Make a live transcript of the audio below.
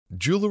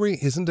Jewelry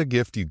isn't a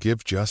gift you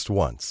give just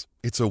once.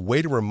 It's a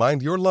way to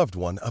remind your loved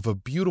one of a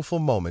beautiful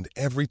moment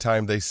every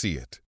time they see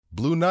it.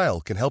 Blue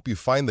Nile can help you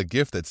find the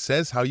gift that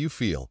says how you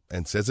feel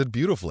and says it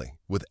beautifully,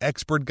 with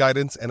expert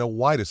guidance and a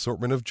wide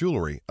assortment of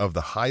jewelry of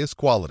the highest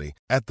quality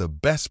at the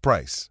best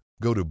price.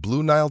 Go to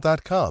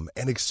BlueNile.com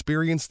and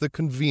experience the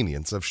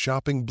convenience of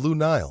shopping Blue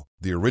Nile,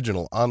 the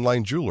original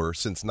online jeweler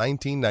since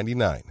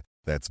 1999.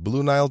 That's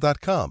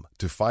BlueNile.com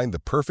to find the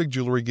perfect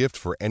jewelry gift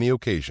for any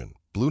occasion.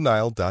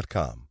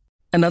 BlueNile.com.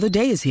 Another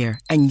day is here,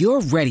 and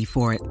you're ready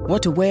for it.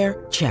 What to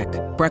wear? Check.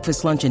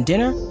 Breakfast, lunch, and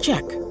dinner?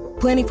 Check.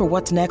 Planning for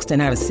what's next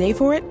and how to save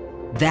for it?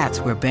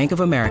 That's where Bank of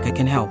America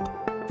can help.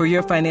 For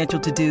your financial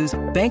to-dos,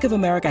 Bank of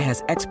America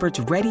has experts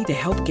ready to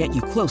help get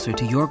you closer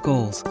to your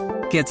goals.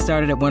 Get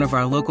started at one of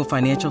our local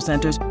financial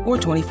centers or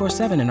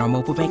 24/7 in our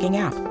mobile banking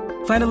app.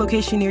 Find a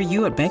location near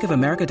you at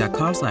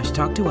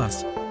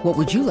bankofamerica.com/talktous. What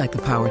would you like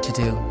the power to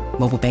do?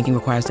 Mobile banking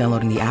requires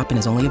downloading the app and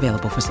is only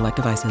available for select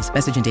devices.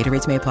 Message and data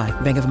rates may apply.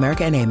 Bank of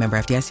America N.A., member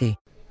FDIC.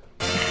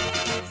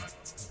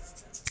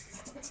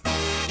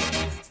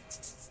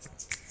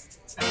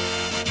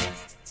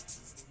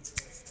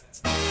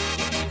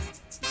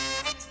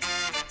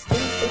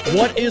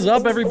 What is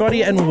up,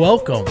 everybody, and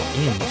welcome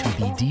into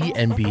the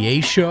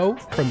DNBA show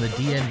from the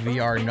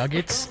DNVR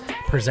Nuggets,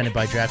 presented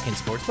by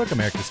DraftKings Sportsbook,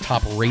 America's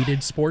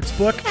top-rated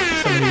sportsbook.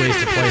 So many ways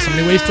to play, so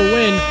many ways to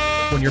win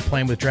when you're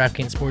playing with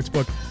DraftKings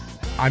Sportsbook.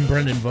 I'm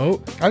Brendan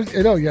Vogt. I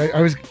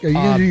was going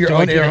to do your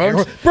own air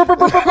horns? Let's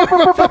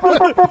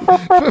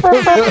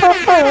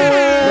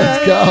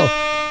go.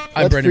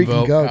 I'm Brendan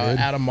Vogt. Go,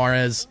 Adam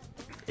Mares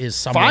is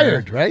somewhere.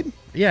 Fired, right?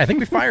 Yeah, I think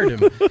we fired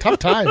him. Tough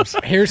times.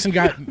 Harrison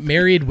got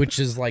married, which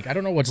is like, I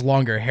don't know what's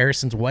longer,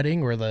 Harrison's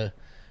wedding or the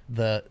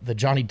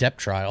Johnny Depp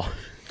trial.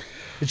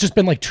 It's just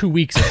been like 2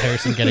 weeks of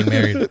Harrison getting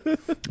married.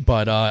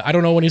 But I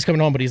don't know when he's coming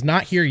home, but he's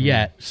not here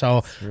yet.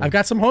 So I've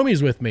got some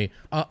homies with me.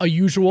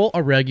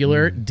 A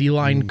regular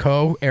D-Line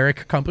Co.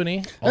 Eric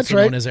Company, also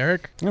known as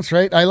Eric. That's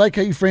right. I like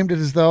how you framed it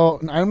as though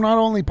I'm not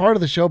only part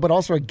of the show, but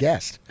also a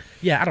guest.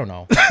 Yeah, I don't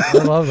know. I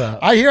love that.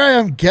 I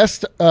am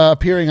guest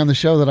appearing on the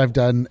show that I've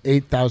done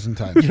 8,000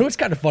 times. You know what's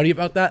kind of funny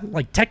about that?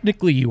 Like,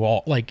 technically you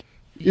all, like...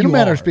 You don't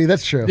matter, Speed.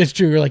 That's true. It's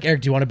true. You're like,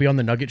 Eric, do you want to be on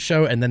the Nugget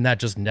show? And then that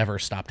just never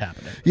stopped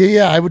happening.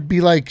 Yeah. I would be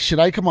like, should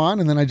I come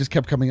on? And then I just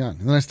kept coming on.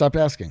 And then I stopped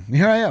asking. And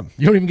here I am.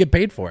 You don't even get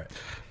paid for it.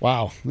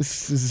 Wow.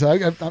 This is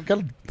I've got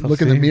to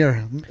look in the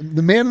mirror.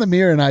 The man in the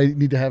mirror and I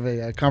need to have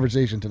a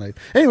conversation tonight.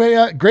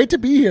 Anyway, great to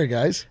be here,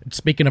 guys.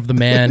 Speaking of the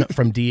man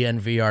from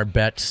DNVR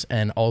Bets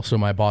and also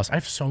my boss, I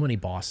have so many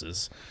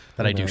bosses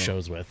that I do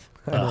shows with.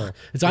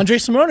 It's Andre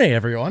Simone,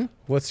 everyone.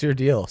 What's your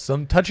deal?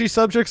 Some touchy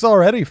subjects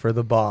already for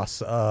the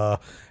boss.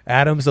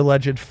 Adam's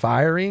alleged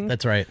firing.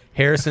 That's right.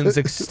 Harrison's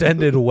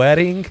extended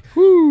wedding.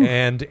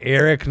 And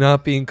Eric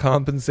not being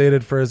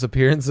compensated for his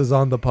appearances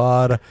on the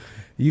pod.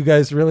 You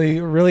guys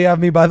really have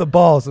me by the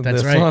balls in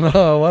That's this right. one.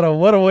 Oh,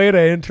 what a way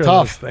to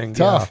intro this thing.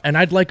 Tough. Yeah. And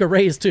I'd like a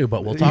raise too,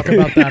 but we'll talk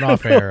about that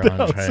off air,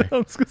 Andre.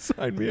 Sounds good.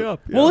 Sign me up.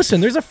 Yeah. Well, listen,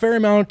 there's a fair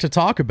amount to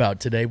talk about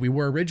today. We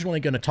were originally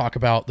going to talk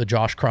about the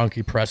Josh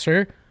Kroenke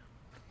presser.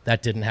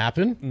 That didn't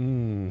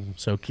happen.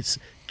 So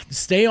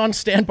stay on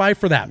standby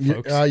for that,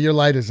 folks. Your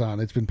light is on.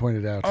 It's been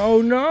pointed out.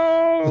 Oh,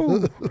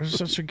 no.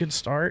 Such a good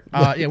start.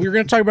 We were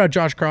going to talk about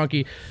Josh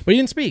Kroenke, but he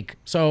didn't speak.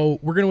 So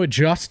we're going to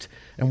adjust,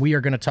 and we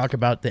are going to talk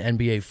about the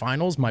NBA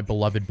Finals, my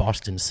beloved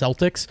Boston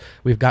Celtics.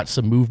 We've got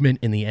some movement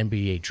in the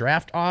NBA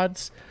draft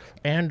odds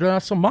and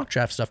some mock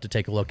draft stuff to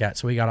take a look at.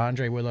 So we got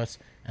Andre with us,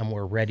 and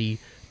we're ready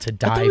to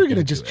dive. I thought we were going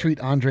to into just treat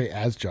Andre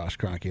as Josh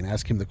Kroenke and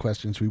ask him the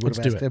questions we would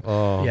have Let's asked do it. him.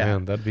 Oh, Yeah.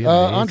 man, that'd be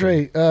amazing.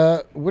 Andre,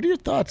 what are your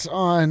thoughts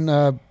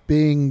on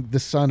being the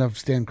son of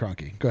Stan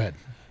Kroenke? Go ahead.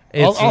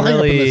 It's I'll hang up and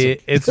really,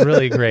 listen. it's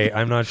really great.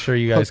 I'm not sure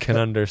you guys can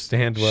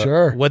understand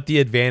Sure. what the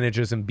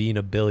advantages in being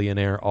a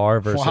billionaire are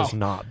versus Wow.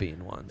 not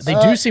being one. They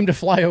do seem to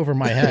fly over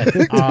my head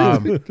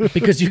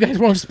because you guys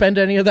won't spend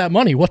any of that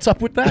money. What's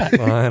up with that?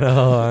 I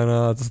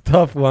know. It's a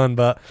tough one,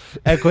 but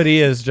equity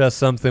is just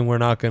something we're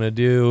not going to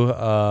do.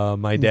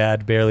 My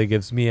dad barely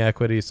gives me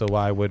equity, so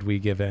why would we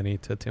give any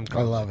to Tim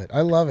Conley?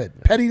 I love it.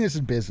 Pettiness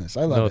in business.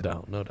 I love it.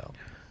 No doubt.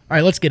 All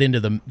right, let's get into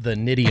the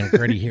nitty and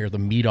gritty here, the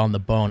meat on the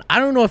bone. I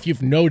don't know if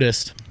you've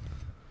noticed,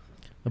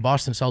 the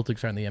Boston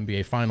Celtics are in the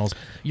NBA Finals.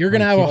 You're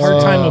going to have a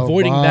hard time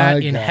avoiding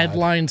that in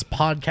headlines,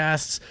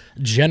 podcasts,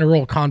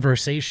 general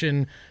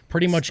conversation,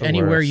 pretty much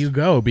anywhere worst. you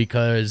go,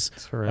 because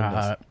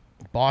horrendous.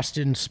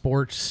 Boston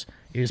sports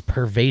is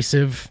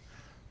pervasive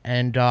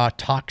and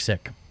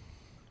toxic.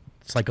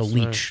 It's like a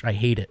leech. I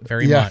hate it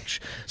very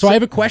much. So I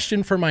have a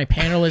question for my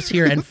panelists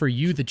here and for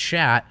you, the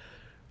chat.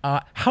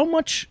 How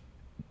much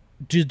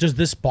does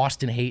this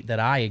Boston hate that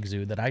I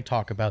exude, that I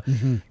talk about,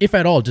 if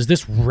at all, does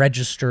this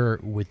register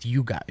with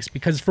you guys?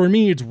 Because for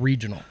me, it's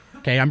regional.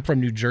 Okay, I'm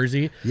from New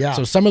Jersey. Yeah.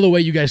 So some of the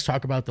way you guys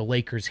talk about the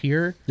Lakers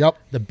here, Yep.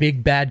 the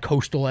big bad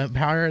coastal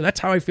empire,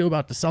 that's how I feel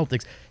about the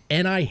Celtics,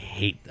 and I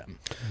hate them.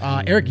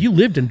 Eric, you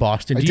lived in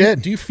Boston. I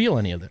did. Do you feel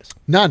any of this?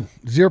 None.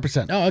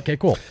 0%. Oh, okay,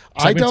 cool.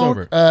 I Segment's don't.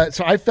 over.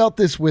 So I felt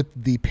this with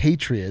the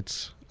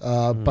Patriots,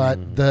 but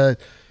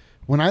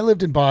when I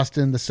lived in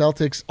Boston, the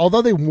Celtics,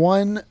 although they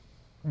won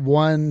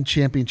one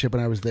championship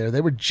when I was there.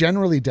 They were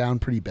generally down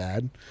pretty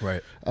bad.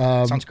 Right.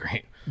 Sounds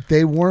great.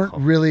 They weren't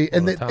really,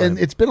 and time.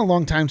 it's been a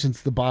long time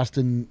since the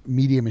Boston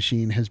media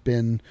machine has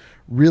been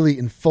really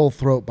in full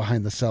throat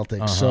behind the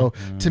Celtics. So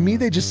to me,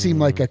 they just seem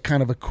like a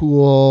kind of a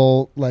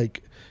cool,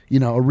 like,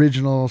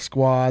 original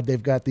squad.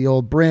 They've got the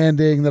old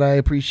branding that I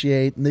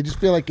appreciate, and they just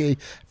feel like a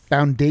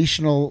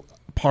foundational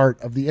part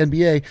of the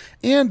NBA.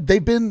 And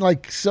they've been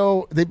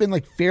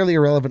fairly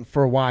irrelevant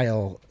for a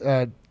while,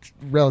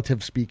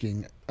 relative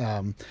speaking.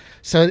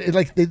 So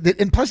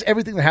and plus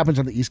everything that happens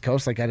on the East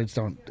Coast, like I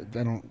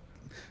don't.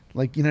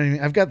 Like, you know what I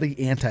mean? I've got the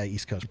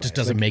anti-East Coast. It just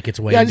doesn't make its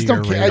way I into just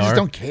don't your care. radar. I just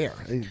don't care.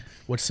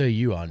 What say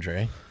you,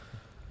 Andre?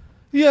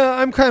 Yeah,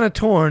 I'm kind of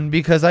torn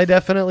because I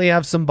definitely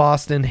have some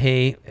Boston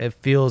hate. It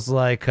feels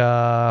like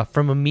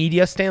from a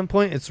media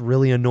standpoint, it's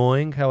really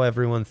annoying how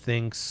everyone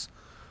thinks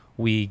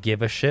we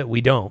give a shit.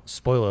 We don't.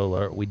 Spoiler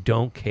alert, we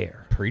don't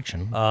care.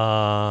 Preaching.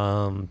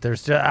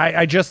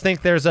 I just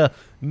think there's a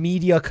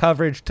media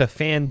coverage to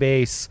fan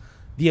base.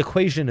 The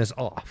equation is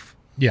off.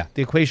 Yeah.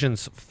 The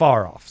equation's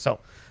far off. So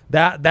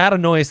that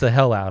annoys the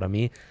hell out of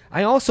me.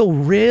 I also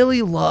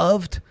really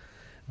loved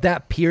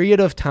that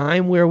period of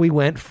time where we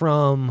went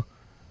from,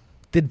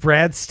 did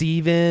Brad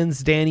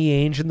Stevens, Danny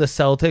Ainge, and the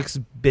Celtics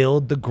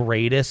build the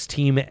greatest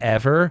team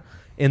ever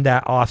in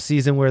that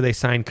offseason where they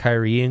signed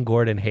Kyrie and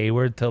Gordon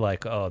Hayward to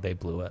like, oh, they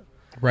blew it.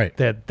 Right.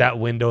 That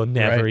window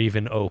never Right.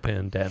 even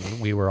opened and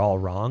we were all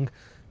wrong.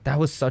 That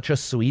was such a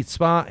sweet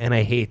spot, and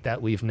I hate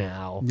that we've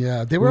now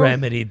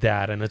remedied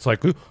that. And it's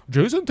like,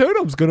 Jason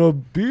Tatum's going to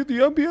be the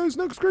NBA's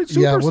next great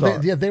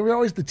superstar. They were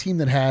always the team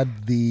that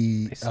had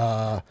the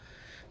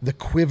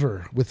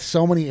quiver with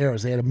so many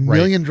arrows. They had a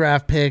million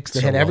draft picks.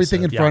 They had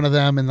everything in front of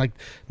them, and like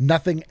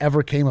nothing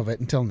ever came of it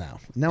until now.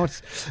 Now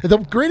it's the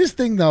greatest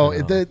thing, though.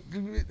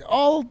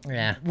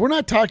 We're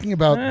not talking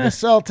about the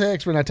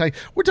Celtics.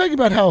 We're talking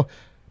about how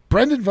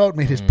Brendan Vogt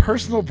made his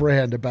personal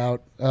brand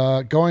about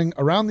going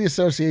around the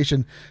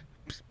association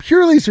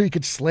purely so he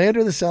could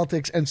slander the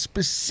Celtics and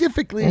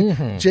specifically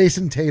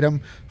Jason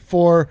Tatum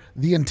for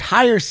the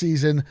entire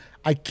season.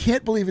 I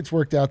can't believe it's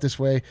worked out this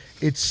way.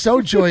 It's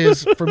so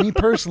joyous for me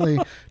personally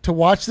to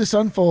watch this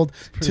unfold,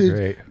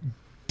 great.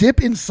 Dip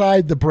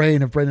inside the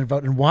brain of Brendan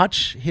Vogt and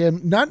watch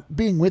him, not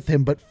being with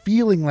him, but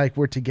feeling like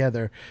we're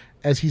together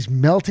as he's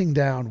melting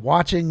down,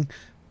 watching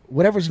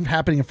whatever's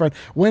happening in front.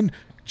 When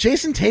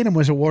Jason Tatum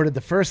was awarded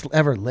the first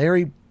ever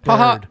Larry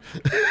Bird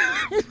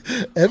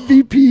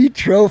MVP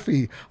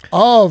trophy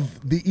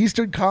of the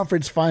Eastern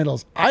Conference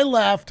Finals, I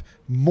laughed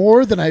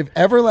more than I've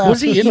ever laughed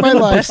Was he in even my the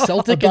life. best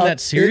Celtic in that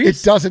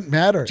series? It doesn't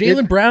matter.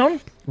 Jaylen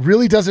Brown?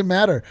 Really doesn't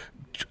matter.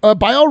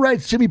 By all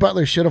rights, Jimmy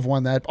Butler should have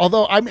won that,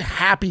 although I'm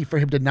happy for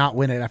him to not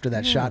win it after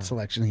that shot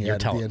selection he You're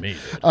had at the telling end.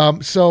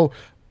 me.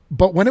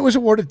 But when it was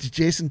awarded to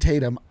Jason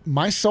Tatum,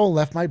 my soul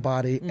left my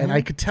body, and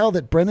I could tell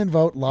that Brendan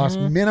Vogt lost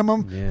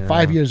minimum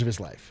 5 years of his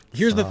life.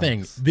 Here's the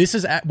thing. This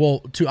is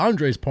to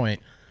Andre's point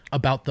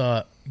about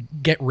the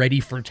get ready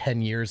for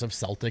 10 years of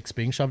Celtics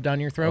being shoved down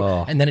your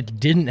throat, and then it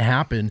didn't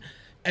happen.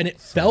 And it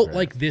felt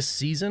like this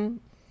season,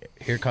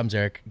 here comes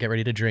Eric, get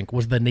ready to drink,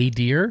 was the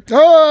nadir.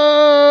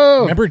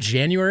 Oh! Remember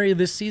January of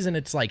this season?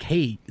 It's like,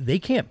 hey, they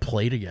can't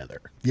play together.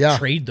 Yeah.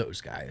 Trade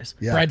those guys.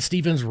 Yeah. Brad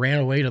Stevens ran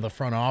away to the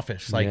front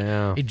office. Like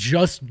it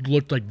just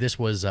looked like this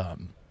was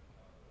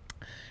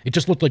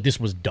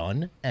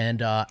done, and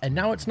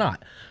now it's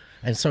not.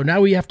 And so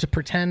now we have to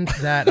pretend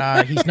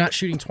that he's not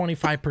shooting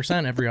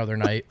 25% every other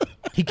night.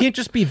 He can't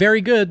just be very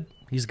good.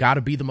 He's got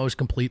to be the most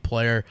complete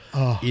player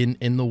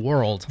in the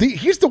world.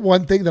 Here's the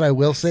one thing that I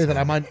will say that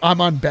I'm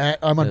on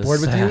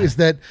board with you is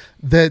that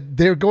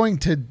there's going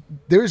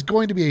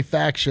to be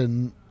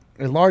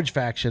a large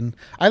faction.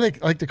 I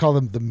like to call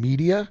them the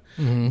media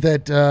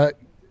that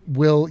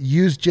will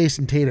use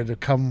Jason Tatum to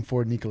come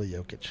for Nikola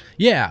Jokic.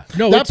 Yeah,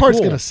 no, that part's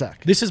cool. gonna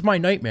suck. This is my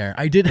nightmare.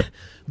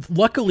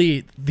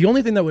 Luckily, the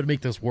only thing that would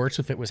make this worse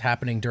if it was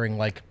happening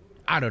during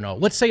I don't know,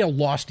 let's say a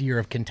lost year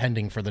of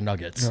contending for the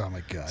Nuggets. Oh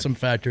my God. Some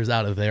factors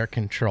out of their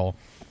control.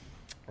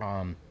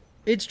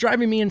 It's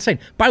driving me insane.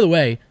 By the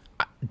way,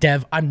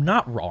 Dev, I'm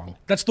not wrong.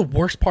 That's the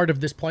worst part of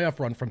this playoff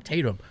run from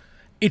Tatum.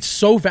 It's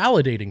so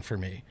validating for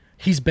me.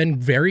 He's been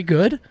very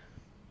good.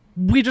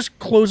 We just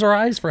close our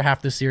eyes for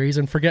half the series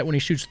and forget when he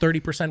shoots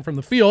 30% from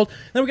the field.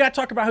 Then we got to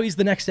talk about how he's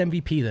the next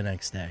MVP the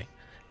next day.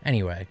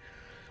 Anyway,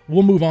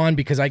 we'll move on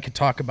because I could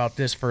talk about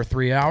this for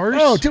 3 hours.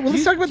 Oh,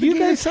 let's talk about the you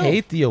game guys itself.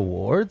 hate the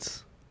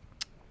awards?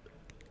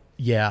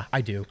 Yeah, I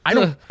do. I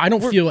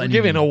don't feel we're any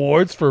giving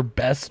awards for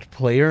best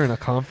player in a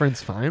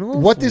conference finals.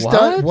 What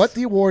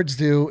the awards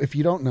do, if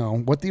you don't know,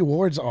 what the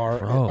awards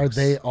are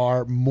they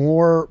are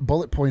more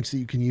bullet points that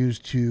you can use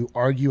to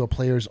argue a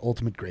player's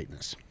ultimate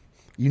greatness.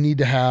 You need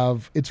to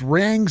have, it's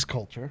rings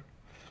culture.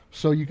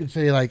 So you can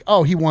say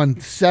he won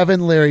 7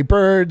 Larry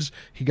Birds.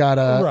 He got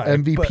a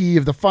MVP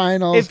of the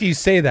finals. If you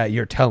say that,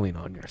 you're telling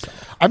on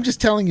yourself. I'm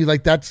just telling you,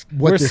 that's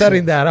what we're this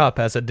setting is. that up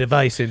as a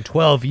device in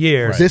 12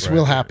 years. This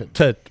will happen.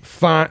 To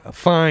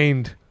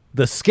find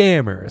the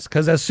scammers.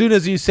 Because as soon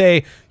as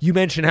you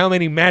mention how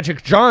many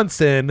Magic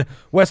Johnson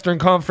Western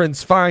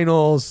Conference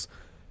Finals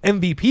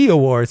MVP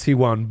awards he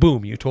won,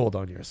 boom, you told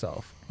on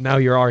yourself. Now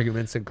your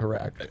argument's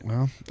incorrect.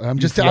 Well, I'm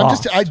just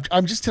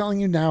telling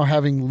you now,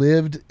 having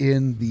lived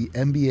in the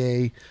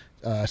NBA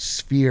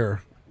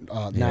sphere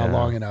now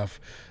long enough,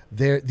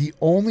 the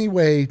only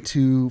way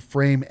to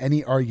frame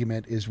any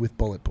argument is with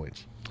bullet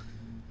points.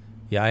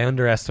 Yeah, I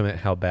underestimate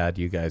how bad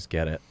you guys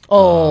get it.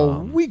 Oh,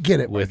 we get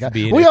it. With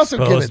we also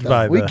give it,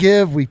 though. We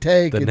give, we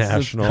take. The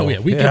national.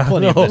 We give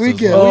plenty of this. We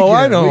give.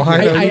 I know.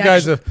 You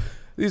guys have.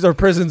 These are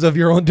prisons of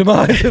your own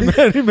demise in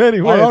many,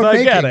 many ways.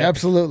 I get it.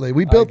 Absolutely.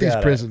 We built these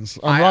prisons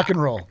on rock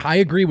and roll. I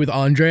agree with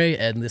Andre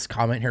and this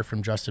comment here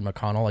from Justin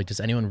McConnell. Like, does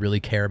anyone really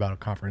care about a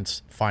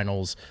conference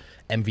finals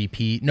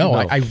MVP? No.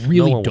 I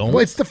really don't.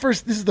 Well, this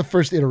is the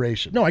first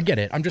iteration. No, I get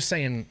it. I'm just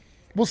saying.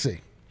 We'll see.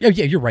 Yeah,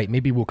 you're right.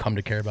 Maybe we'll come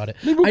to care about it.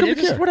 Maybe we'll come to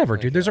care. Whatever,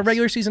 dude. There's a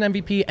regular season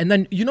MVP, and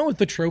then you know what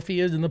the trophy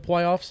is in the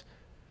playoffs?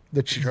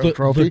 The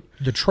trophy?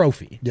 The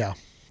trophy. Yeah.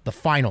 The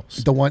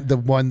finals. The one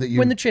that you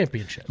win the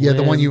championship. Yeah,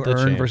 the one you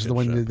earn versus the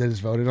one that is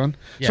voted on.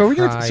 Yeah.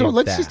 So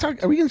let's just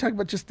talk. Are we going to talk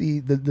about just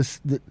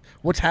the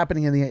what's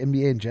happening in the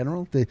NBA in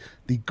general? The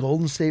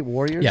Golden State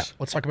Warriors. Yeah,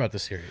 let's talk about the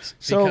series.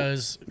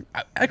 Because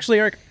actually,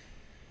 Eric,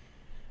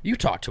 you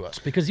talk to us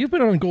because you've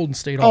been on Golden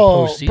State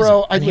all postseason.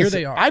 Bro, here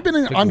they are. I've been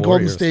on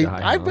Golden State.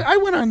 I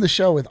went on the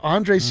show with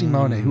Andre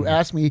Simone, who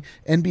asked me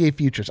NBA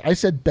futures. I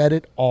said bet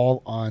it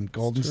all on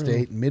Golden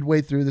State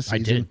midway through the season.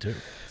 I did too.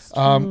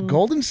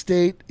 Golden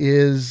State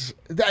is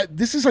that.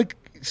 This is like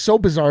so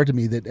bizarre to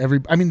me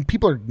that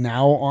people are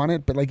now on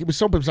it, but like it was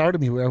so bizarre to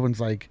me where everyone's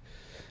like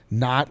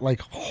not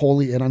like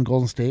wholly in on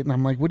Golden State, and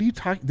I'm like, what are you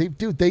talking?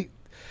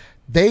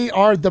 They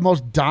are the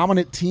most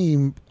dominant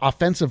team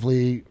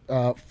offensively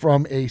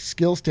from a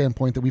skill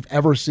standpoint that we've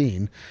ever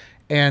seen.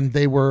 And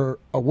they were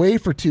away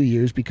for 2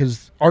 years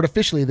because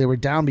artificially they were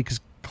down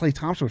because Klay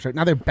Thompson was hurt.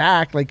 Now they're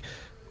back. Like,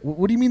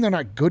 what do you mean they're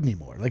not good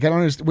anymore? Like, I don't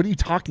understand. What are you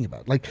talking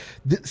about? Like,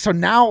 so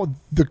now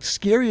the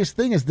scariest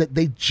thing is that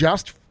they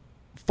just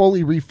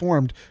fully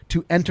reformed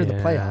to enter the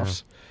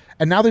playoffs.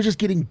 And now they're just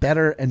getting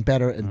better and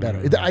better and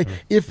better.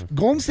 If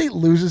Golden State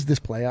loses this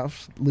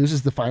playoffs,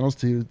 loses the finals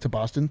to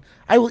Boston,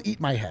 I will eat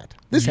my hat.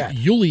 This hat.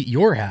 You'll eat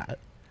your hat.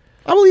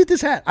 I will eat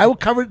this hat. I will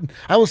cover it.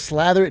 I will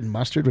slather it in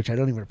mustard, which I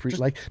don't even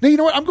appreciate. No, you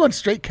know what? I'm going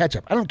straight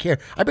ketchup. I don't care.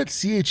 I bet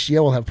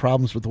CHGO will have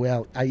problems with the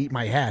way I eat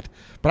my hat.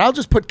 But I'll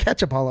just put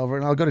ketchup all over it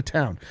and I'll go to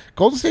town.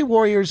 Golden State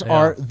Warriors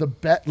are the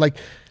best. Like,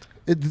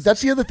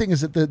 that's the other thing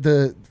is that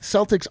the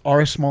Celtics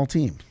are a small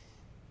team.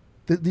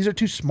 These are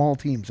two small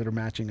teams that are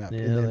matching up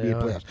in the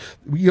NBA playoffs.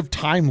 You have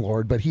Time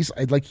Lord, but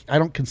I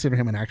don't consider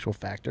him an actual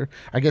factor.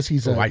 I guess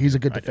he's a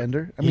good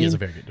defender. He is a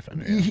very good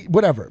defender. Yeah.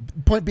 Whatever.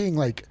 Point being,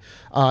 like,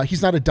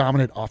 he's not a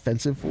dominant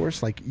offensive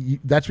force. Like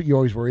that's what you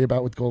always worry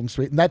about with Golden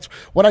State, and that's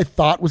what I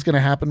thought was going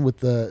to happen with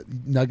the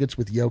Nuggets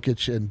with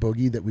Jokic and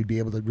Boogie, that we'd be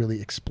able to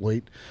really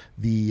exploit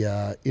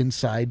the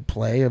inside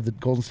play of the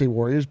Golden State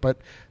Warriors.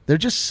 But they're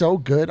just so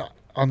good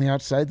on the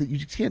outside that you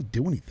just can't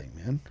do anything,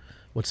 man.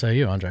 What say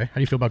you, Andre? How do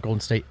you feel about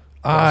Golden State?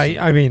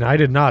 I mean, I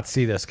did not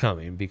see this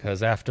coming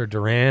because after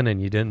Durant,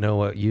 and you didn't know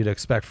what you'd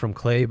expect from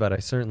Klay, but I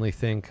certainly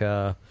think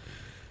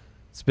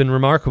it's been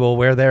remarkable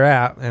where they're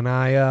at. And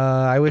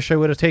I wish I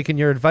would have taken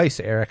your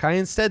advice, Eric. I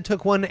instead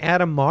took one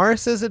Adam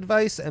Morris's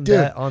advice and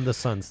bet on the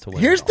Suns to win.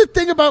 Here's the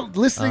thing about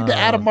listening to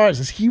Adam Morris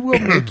is he will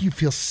make you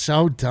feel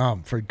so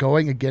dumb for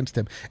going against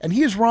him, and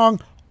he is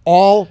wrong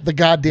all the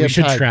goddamn time. We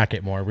should track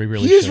it more. We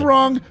really should. He is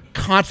wrong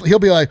constantly. He'll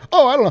be like,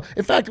 oh, I don't know.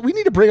 In fact, we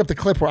need to bring up the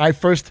clip where I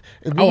first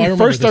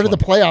started the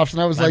playoffs, and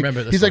I was like,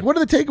 he's like, what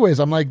are the takeaways?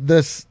 I'm like,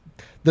 that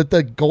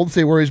the Golden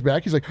State Warriors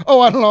back. He's like,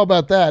 oh, I don't know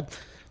about that.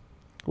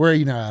 Where are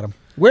you now, Adam?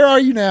 Where are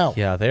you now?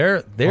 Yeah,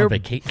 they're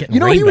you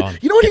know what he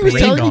was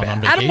telling me?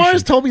 Adam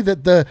Mars told me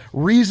that the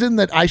reason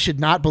that I should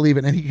not believe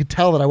it, and he could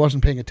tell that I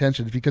wasn't paying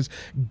attention, is because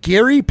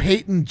Gary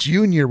Payton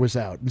Jr. was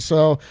out, and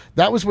so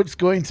that was what's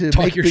going to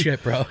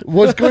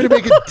was going to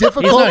make it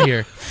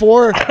difficult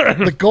for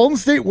the Golden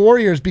State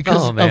Warriors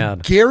because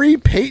of Gary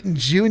Payton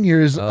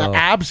Jr.'s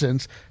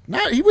absence.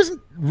 Now, he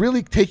wasn't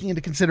really taking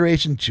into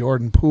consideration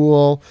Jordan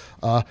Poole,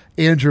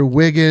 Andrew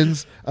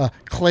Wiggins,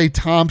 Klay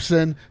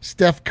Thompson,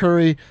 Steph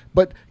Curry,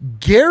 but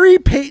Gary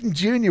Payton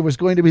Jr. was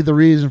going to be the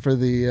reason for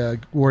the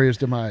Warriors'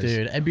 demise.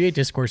 Dude, NBA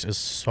discourse is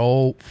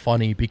so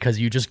funny because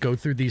you just go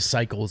through these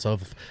cycles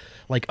of,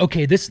 like,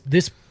 okay, this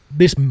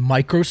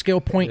micro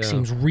scale point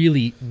seems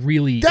really,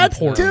 really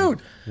important.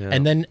 Dude. Yeah.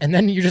 And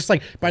then you're just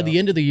like, by the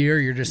end of the year,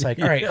 you're just like,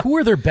 all right, who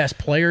are their best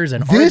players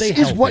and are they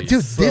healthy?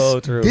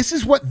 This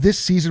is what this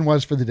season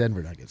was for the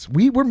Denver Nuggets.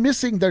 We were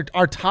missing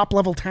our top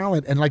level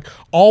talent, and like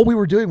all we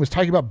were doing was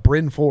talking about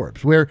Bryn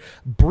Forbes, where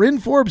Bryn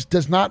Forbes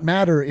does not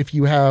matter if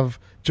you have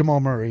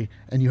Jamal Murray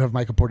and you have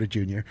Michael Porter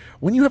Jr.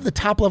 When you have the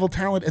top level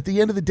talent, at the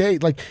end of the day,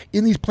 like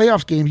in these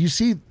playoffs games, you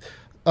see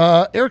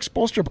Eric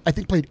Spoelstra, I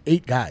think, played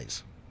 8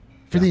 guys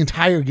for the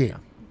entire game.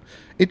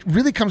 It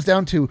really comes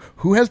down to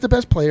who has the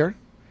best player,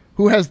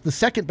 who has the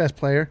second best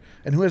player,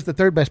 and who has the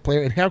third best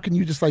player, and how can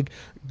you just like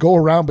go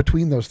around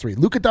between those three.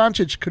 Luka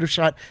Doncic could have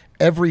shot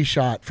every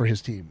shot for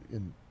his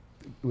team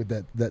with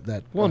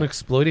that and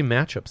exploiting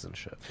matchups and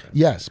shit. Right?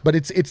 Yes, but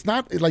it's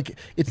not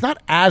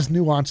as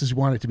nuanced as you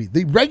want it to be.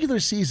 The regular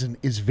season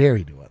is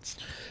very nuanced.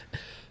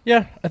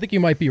 Yeah, I think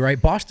you might be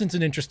right. Boston's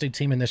an interesting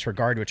team in this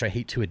regard, which I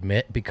hate to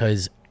admit,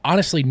 because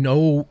honestly,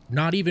 no,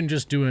 not even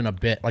just doing a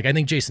bit. Like, I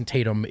think Jason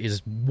Tatum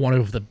is one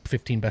of the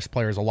 15 best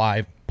players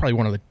alive, probably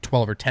one of the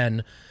 12 or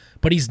 10,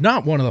 but he's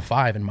not one of the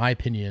 5, in my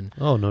opinion.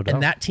 Oh, no doubt.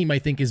 And that team, I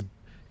think, is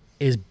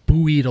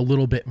buoyed a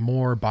little bit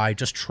more by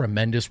just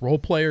tremendous role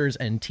players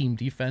and team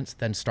defense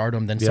than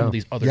stardom than some of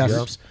these other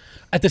groups.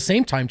 At the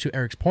same time, to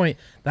Eric's point,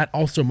 that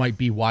also might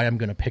be why I'm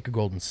going to pick a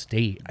Golden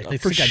State. I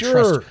think I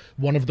trust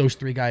one of those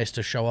 3 guys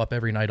to show up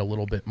every night a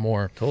little bit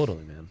more.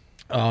 Totally,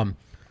 man.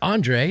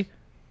 Andre,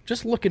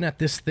 just looking at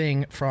this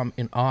thing from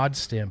an odds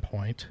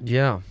standpoint,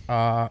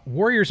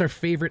 Warriors are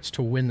favorites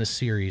to win the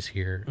series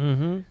here.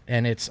 Mm-hmm.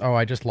 And it's,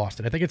 I just lost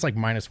it. I think it's like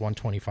minus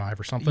 125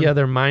 or something. Yeah,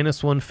 they're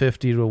minus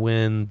 150 to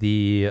win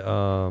the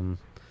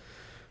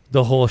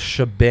whole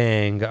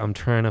shebang. I'm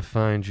trying to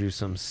find you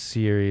some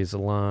series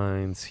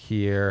lines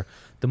here.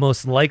 The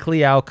most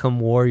likely outcome,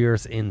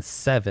 Warriors in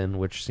 7,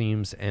 which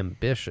seems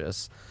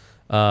ambitious.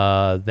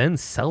 Then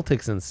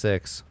Celtics in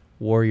 6,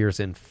 Warriors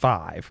in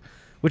 5.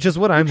 Which is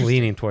what I'm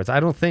leaning towards. I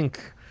don't think,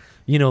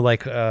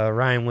 like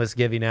Ryan was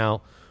giving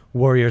out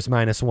Warriors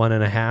minus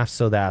 1.5,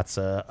 so that's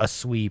a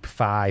sweep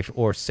 5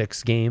 or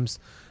 6 games.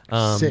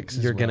 6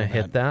 you're going to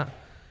hit that.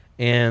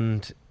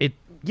 And it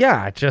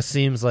just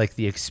seems like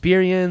the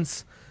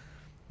experience,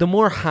 the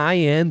more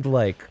high-end,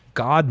 like,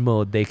 God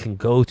mode they can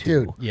go to.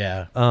 Dude.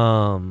 Yeah.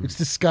 It's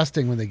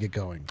disgusting when they get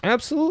going.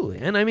 Absolutely.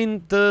 And, I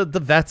mean, the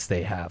vets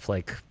they have,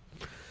 like,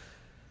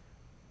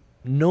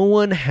 no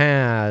one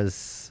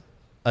has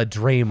a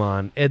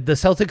Draymond. The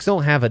Celtics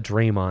don't have a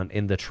Draymond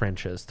in the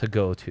trenches to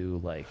go to,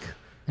 like,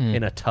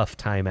 in a tough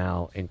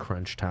timeout in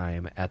crunch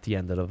time at the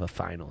end of a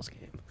finals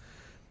game.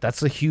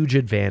 That's a huge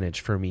advantage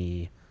for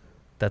me,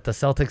 that the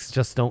Celtics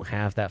just don't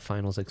have that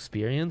finals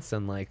experience.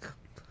 And, like,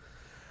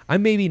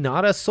 I'm maybe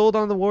not as sold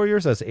on the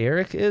Warriors as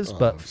Eric is,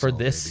 but for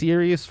this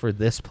series, for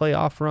this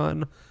playoff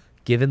run,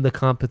 given the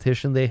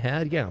competition they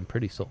had, I'm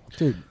pretty sold.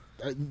 Dude.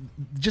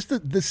 Just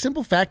the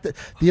simple fact that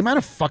the amount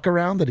of fuck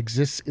around that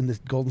exists in the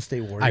Golden State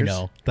Warriors. I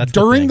know. That's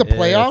during the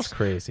playoffs. It's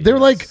crazy. They're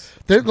like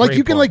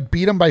you can like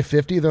beat them by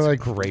 50. They're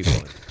like great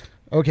point.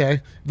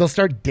 Okay, they'll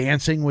start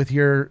dancing with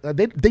your.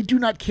 They do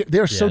not care. They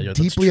are so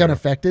deeply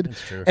unaffected.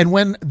 That's true. And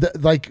when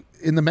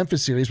in the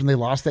Memphis series when they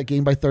lost that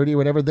game by 30 or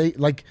whatever, they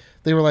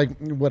were like,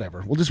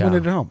 whatever, we'll just win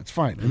it at home. It's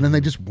fine. And then they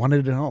just won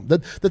it at home. The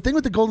thing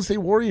with the Golden State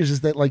Warriors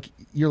is that like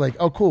you're like,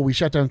 oh cool, we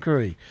shut down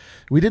Curry.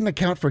 We didn't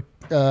account for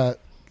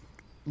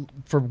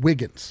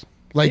Wiggins.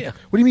 Like,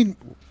 what do you mean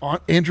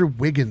Andrew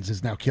Wiggins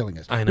is now killing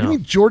us? I know. What do you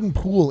mean Jordan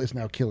Poole is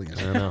now killing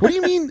us? I know. What do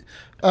you mean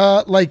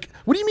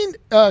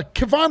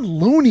Kevon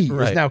Looney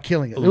is now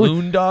killing us?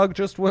 Loon Dog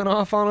just went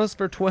off on us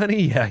for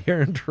 20? Yeah,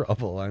 you're in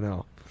trouble. I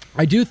know.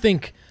 I do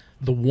think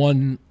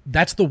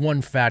that's the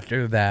one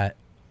factor that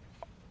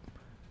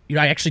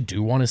I actually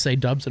do want to say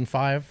Dubs in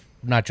 5,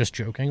 not just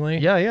jokingly.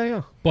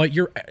 Yeah. But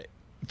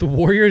the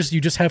Warriors,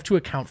 you just have to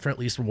account for at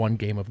least one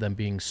game of them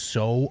being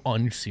so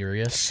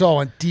unserious.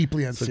 So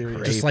deeply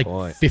unserious. Just like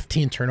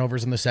 15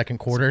 turnovers in the second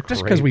quarter,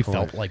 just because we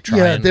felt like trying.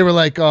 Yeah, they were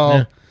like, we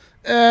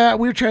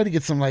were trying to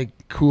get some like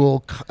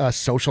cool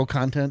social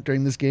content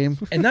during this game.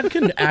 And that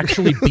can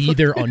actually be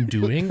their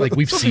undoing. Like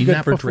we've seen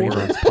that before.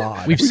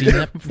 We've seen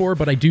that before,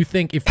 but I do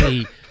think if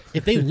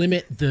they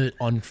limit the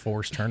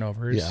unforced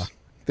turnovers. Yeah.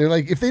 They're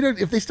like, if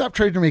they stop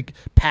trying to make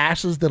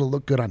passes that'll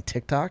look good on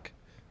TikTok,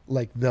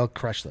 like they'll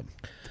crush them.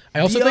 I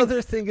also the think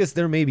other thing is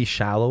they're maybe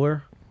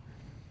shallower.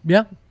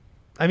 Yeah.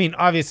 I mean,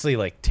 obviously,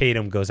 like,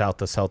 Tatum goes out,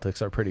 the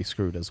Celtics are pretty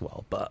screwed as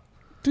well, but...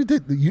 Dude,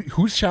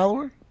 who's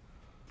shallower?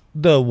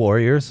 The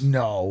Warriors.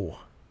 No.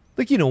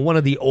 Like, one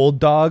of the old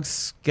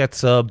dogs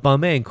gets a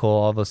bum ankle,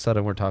 all of a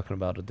sudden we're talking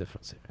about a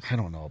different series. I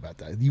don't know about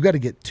that. You got to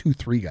get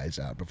 2-3 guys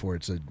out before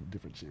it's a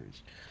different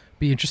series.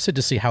 Be interested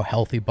to see how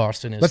healthy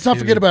Boston is. Let's not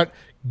forget about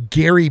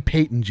Gary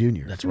Payton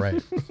Jr. That's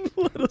right.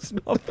 Let us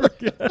not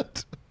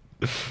forget.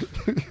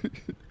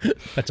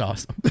 That's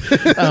awesome.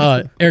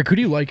 Eric, who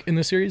do you like in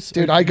the series?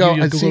 Dude, I go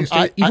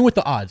even with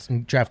the odds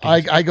in draft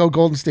games. I go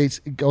Golden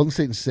State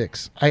in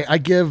 6. I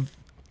give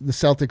the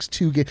Celtics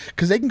 2 games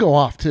because they can go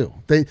off too.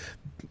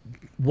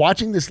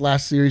 Watching this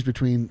last series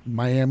between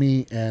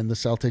Miami and the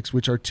Celtics,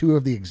 which are 2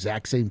 of the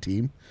exact same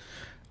team,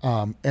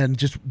 and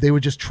they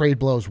would just trade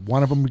blows.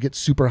 One of them would get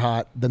super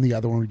hot, then the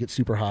other one would get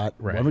super hot.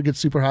 Right. One would get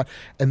super hot,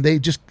 and they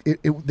just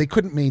they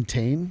couldn't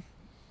maintain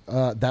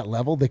that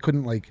level. They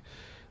couldn't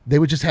they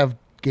would just have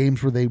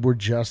games where they were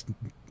just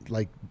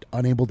like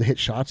unable to hit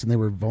shots and they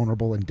were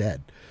vulnerable and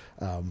dead.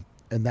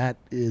 And that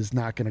is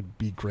not going to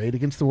be great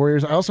against the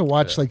Warriors. I also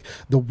watched like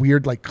the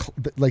weird, like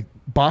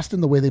Boston,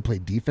 the way they play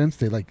defense,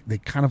 they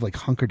kind of like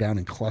hunker down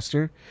and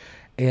cluster,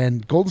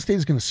 and Golden State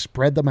is going to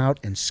spread them out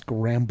and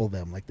scramble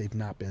them like they've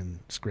not been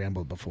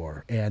scrambled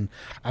before. And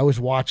I was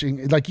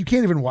watching, like, you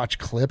can't even watch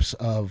clips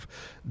of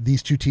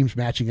these two teams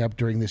matching up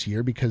during this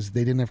year because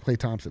they didn't have Klay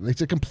Thompson.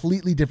 It's a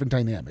completely different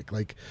dynamic.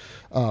 Like,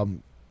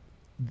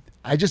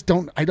 I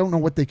don't know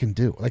what they can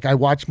do. Like I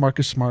watch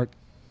Marcus Smart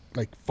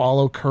like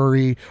follow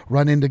Curry,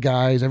 run into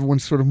guys,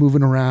 everyone's sort of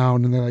moving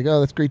around and they're like, oh,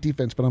 that's great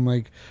defense. But I'm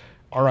like,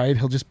 all right,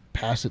 he'll just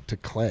pass it to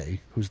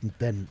Clay, who's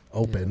then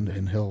open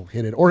and he'll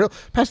hit it. Or he'll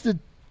pass it to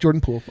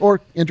Jordan Poole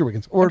or Andrew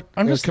Wiggins or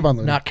I'm just Kevon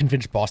Looney. not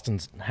convinced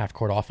Boston's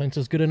half-court offense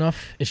is good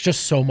enough. It's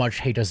just so much,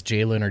 hey, does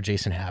Jalen or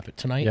Jason have it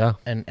tonight? Yeah,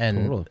 And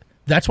totally.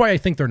 that's why I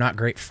think they're not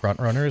great front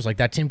runners. Like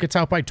that team gets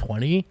out by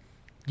 20,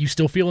 you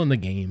still feel in the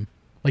game.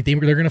 Like they're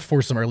going to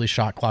force some early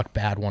shot clock,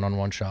 bad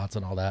one-on-one shots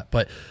and all that.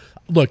 But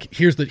look,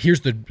 here's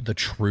the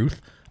truth.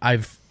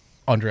 I've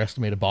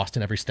underestimated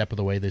Boston every step of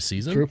the way this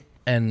season. True.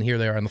 And here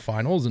they are in the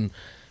finals and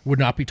would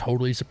not be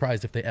totally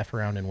surprised if they F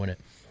around and win it.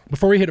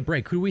 Before we hit a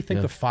break, who do we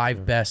think the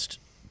 5 best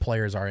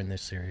players are in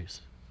this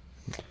series?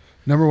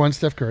 Number 1,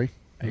 Steph Curry.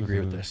 I agree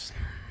with this.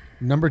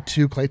 Number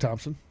 2, Klay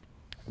Thompson.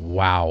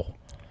 Wow.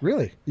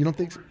 Really? You don't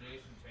think so?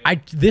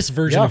 This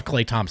version Yeah. of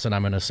Klay Thompson,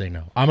 I'm going to say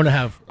no. I'm going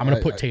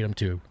to put Tatum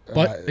too.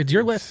 But it's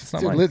your list. It's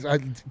not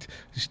mine.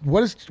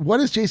 What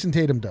has Jason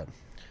Tatum done?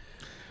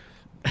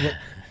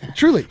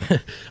 Truly.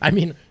 I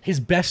mean, his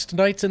best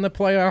nights in the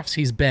playoffs,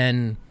 he's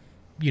been,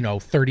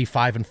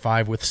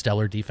 35-5 with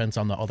stellar defense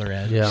on the other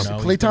end. Yeah.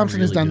 Klay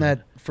Thompson has done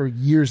that for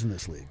years in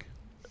this league.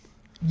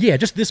 Yeah,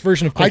 just this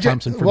version of Klay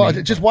Thompson for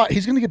me. Just watch.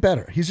 He's going to get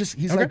better.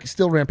 He's like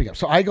still ramping up.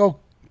 So I go.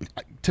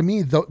 To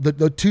me,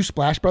 the 2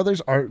 Splash Brothers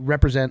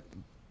represent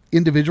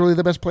individually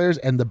the best players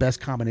and the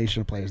best combination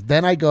of players.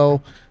 Then I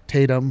go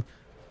Tatum.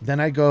 Then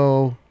I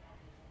go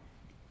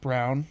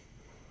Brown,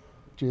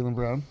 Jaylen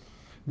Brown.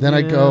 Then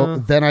I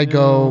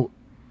go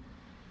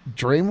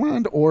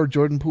Draymond or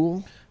Jordan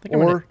Poole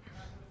or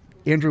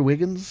Andrew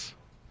Wiggins.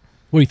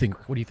 What do you think?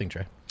 What do you think,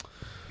 Trey?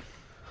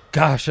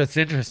 Gosh, that's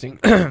interesting.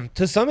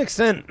 To some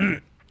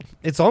extent,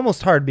 it's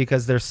almost hard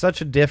because there's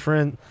such a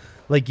different.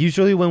 Like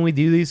usually when we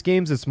do these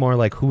games, it's more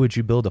like who would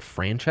you build a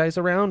franchise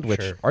around,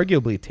 which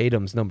arguably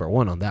Tatum's number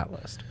 1 on that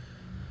list,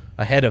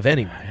 ahead of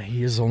anyone.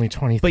 He is only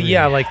 23. But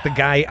yeah, like the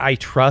guy I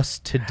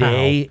trust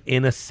today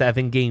in a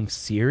 7-game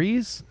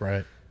series,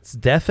 right? It's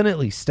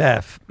definitely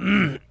Steph.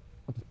 Yeah,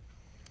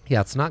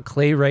 it's not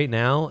Klay right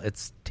now.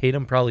 It's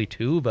Tatum probably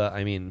too, but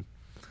I mean,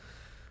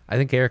 I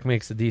think Eric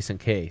makes a decent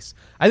case.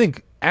 I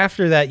think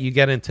after that you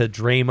get into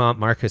Draymond,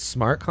 Marcus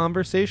Smart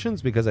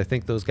conversations because I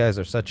think those guys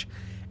are such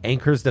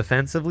anchors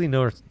defensively.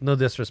 No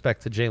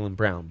disrespect to Jaylen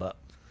Brown, but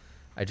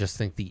I just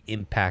think the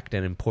impact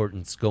and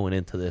importance going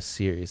into this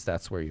series,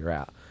 that's where you're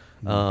at.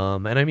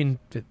 And I mean,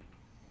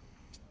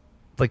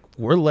 like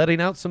we're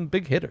letting out some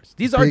big hitters.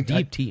 These are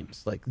deep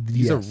teams. Like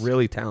these are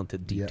really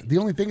talented deep teams. The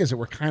only thing is that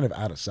we're kind of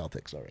out of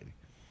Celtics already.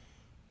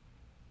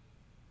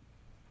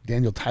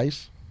 Daniel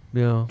Tice.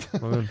 Yeah. I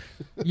mean,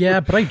 yeah,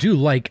 but I do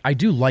like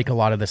a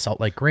lot of this.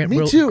 Like Grant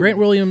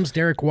Williams,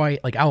 Derek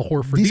White, like Al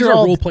Horford. These are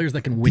all role players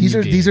that can win. These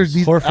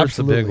Horford's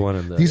absolutely the big one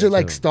in this. These are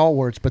like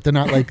stalwarts, but they're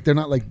not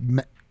like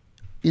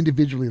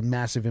individually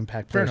massive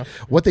impact players.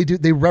 What they do,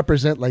 they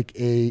represent like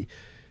a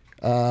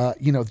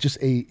just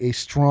a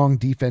strong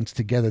defense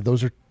together.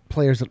 Those are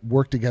players that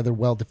work together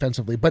well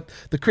defensively. But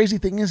the crazy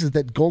thing is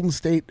that Golden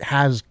State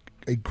has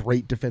a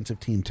great defensive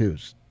team too.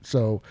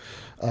 So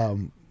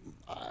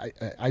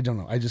I don't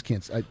know. I just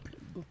can't.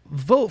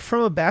 Vote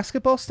from a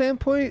basketball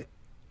standpoint.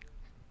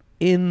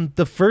 In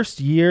the first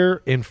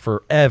year in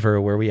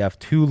forever where we have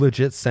 2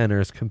 legit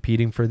centers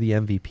competing for the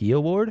MVP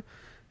award,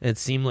 it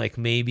seemed like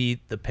maybe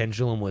the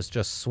pendulum was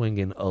just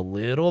swinging a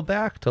little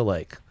back to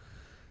like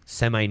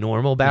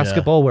semi-normal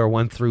basketball where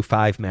 1 through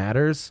 5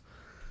 matters.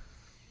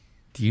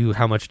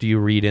 How much do you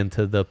read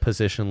into the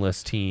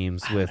positionless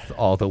teams with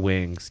all the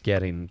wings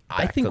getting back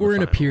I think to we're the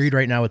in a finals? period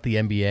right now with the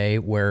NBA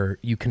where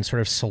you can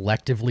sort of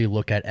selectively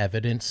look at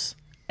evidence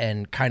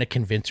and kind of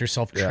convince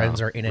yourself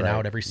trends are in and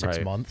out every 6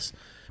 months.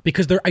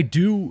 Because I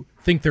do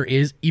think there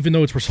is, even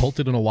though it's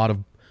resulted in a lot of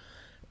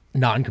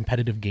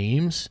non-competitive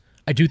games,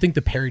 I do think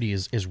the parity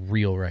is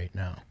real right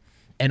now.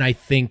 And I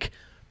think,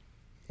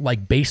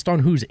 like, based on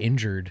who's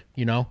injured,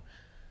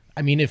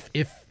 I mean, if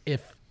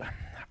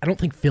I don't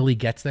think Philly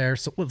gets there,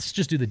 so let's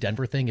just do the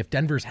Denver thing. If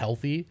Denver's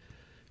healthy,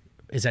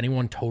 is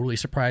anyone totally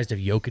surprised if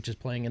Jokic is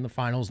playing in the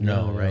finals?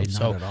 No, right?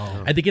 So at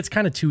all. I think it's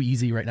kind of too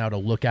easy right now to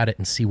look at it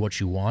and see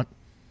what you want,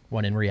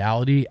 when in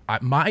reality, I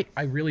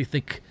really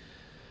think,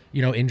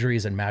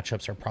 injuries and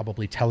matchups are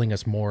probably telling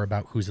us more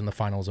about who's in the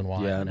finals and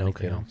why than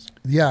anything else.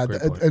 Yeah,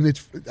 and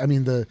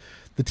the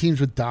teams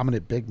with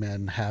dominant big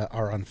men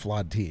are on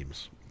flawed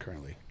teams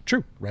currently.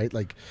 True. Right?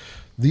 Like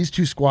these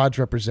 2 squads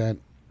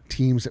represent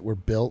teams that were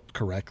built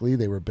correctly.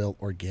 They were built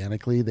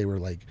organically. They were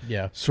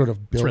sort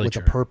of built really with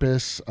true. a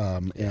purpose,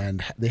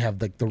 and they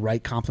have like the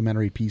right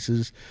complementary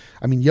pieces.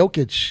 I mean,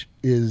 Jokic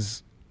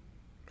is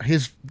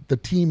the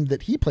team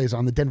that he plays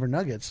on, the Denver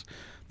Nuggets.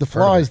 The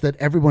flaw is that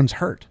everyone's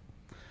hurt.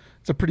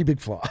 It's a pretty big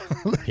flaw.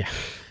 Yeah,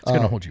 it's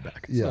going to hold you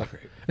back. It's yeah. not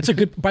great. It's a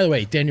good. By the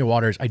way, Daniel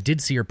Waters, I did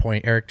see your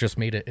point. Eric just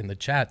made it in the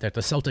chat that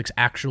the Celtics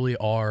actually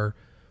are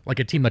like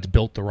a team that's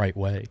built the right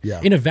way. Yeah.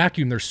 In a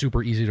vacuum, they're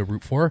super easy to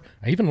root for.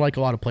 I even like a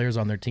lot of players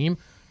on their team.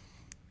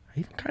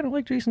 I even kind of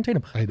like Jason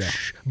Tatum. I know.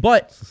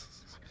 But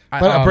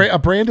But a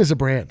brand is a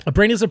brand. A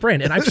brand is a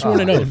brand, and I've sworn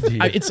an oath.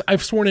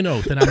 I've sworn an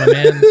oath, and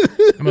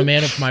I'm a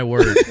man of my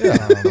word.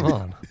 Come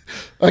on.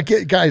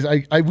 Okay, guys,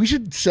 we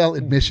should sell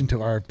admission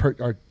to our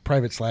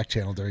private Slack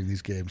channel during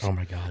these games. Oh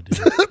my god, dude.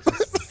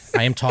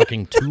 I am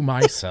talking to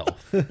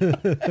myself.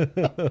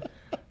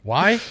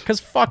 Why?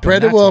 Because fuck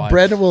Brendan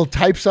will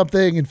type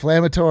something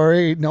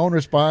inflammatory. No one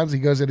responds. He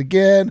goes in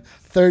again,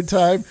 third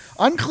time.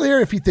 Unclear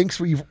if he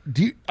thinks I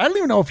don't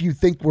even know if you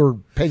think we're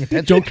paying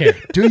attention. Don't care.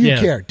 Do you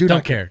care?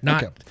 Don't care.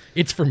 Not. Okay.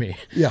 It's for me.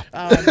 Yeah.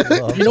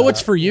 You know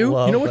what's for you?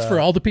 You know what's for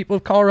all the people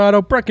of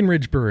Colorado?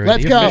 Breckenridge Brewery,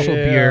 Let's the go. official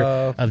beer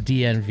of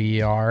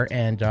DNVR,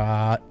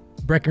 and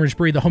Breckenridge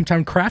Brewery, the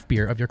hometown craft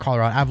beer of your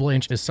Colorado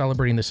Avalanche, is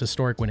celebrating this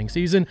historic winning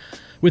season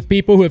with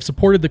people who have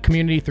supported the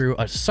community through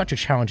such a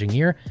challenging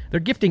year. They're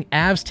gifting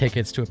Avs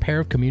tickets to a pair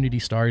of community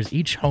stars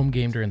each home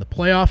game during the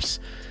playoffs.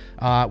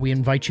 We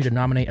invite you to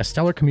nominate a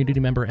stellar community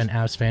member and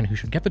Avs fan who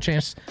should get the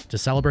chance to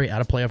celebrate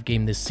at a playoff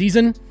game this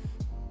season.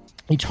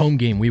 Each home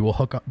game, they will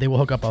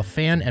hook up a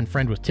fan and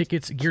friend with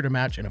tickets, gear to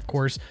match, and of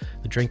course,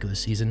 the drink of the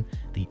season,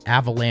 the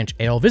Avalanche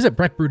Ale. Visit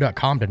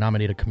breckbrew.com to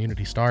nominate a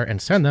community star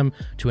and send them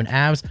to an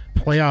Avs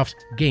playoffs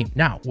game.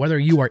 Now, whether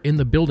you are in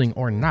the building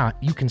or not,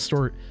 you can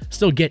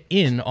still get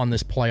in on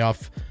this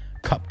playoff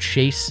cup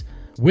chase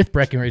with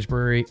Breckenridge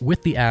Brewery,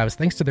 with the Avs,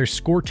 thanks to their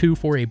Score 2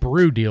 for a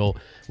brew deal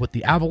with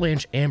the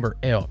Avalanche Amber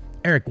Ale.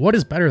 Eric, what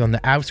is better than the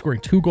Avs scoring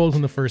 2 goals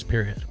in the first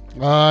period?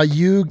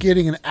 You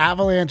getting an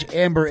Avalanche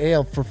Amber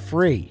Ale for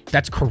free.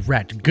 That's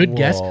correct. Good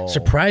guess.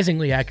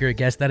 Surprisingly accurate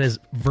guess. That is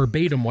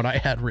verbatim what I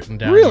had written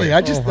down. Really? Here.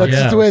 That's just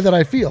the way that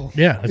I feel.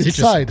 Yeah, it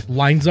just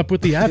lines up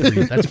with the ad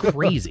read. That's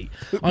crazy.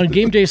 On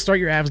game day, start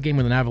your Avs game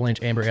with an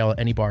Avalanche Amber Ale at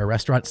any bar or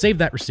restaurant. Save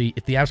that receipt.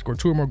 If the Avs score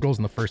 2 or more goals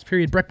in the first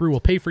period, Breck Brew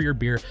will pay for your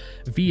beer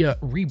via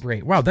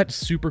rebate. Wow, that's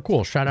super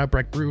cool. Shout out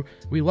Breck Brew.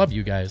 We love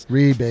you guys.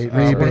 Rebate.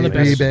 One of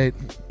the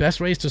best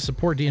ways to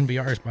support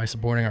DNVR is by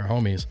supporting our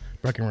homies,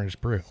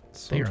 Breckenridge Brew.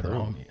 They are the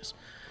homies.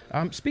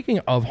 Speaking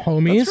of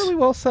homies, that's really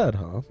well said,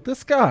 huh?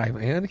 This guy,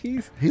 man,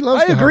 he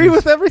loves. I agree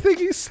with everything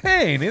he's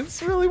saying.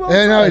 It's really well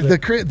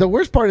said. The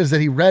worst part is that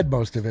he read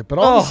most of it, but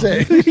all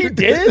the same, he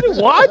did.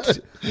 What?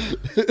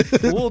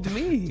 Fooled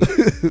me.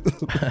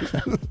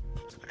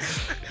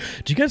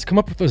 Did you guys come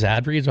up with those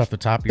ad reads off the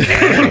top of your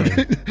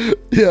head?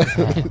 Yeah.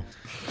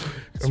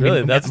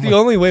 That's the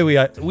only way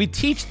we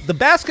teach. The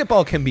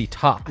basketball can be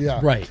taught,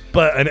 right?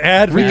 But an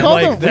ad read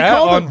like that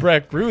on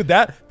Breck Brew,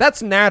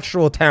 that's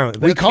natural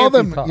talent. We call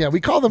them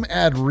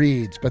ad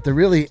reads, but they're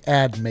really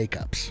ad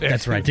makeups.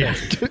 That's right. Yeah.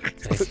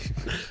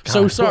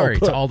 So sorry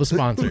to all the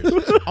sponsors,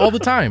 all the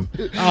time.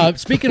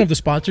 Speaking of the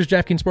sponsors,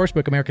 DraftKings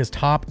Sportsbook, America's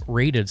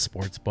top-rated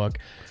sportsbook,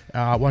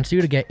 wants you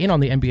to get in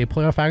on the NBA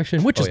playoff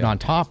action, which is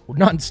non-stop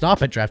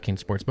at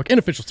DraftKings Sportsbook, an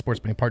official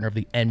sports betting partner of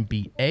the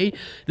NBA.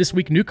 This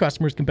week, new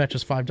customers can bet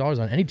just $5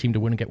 on any team to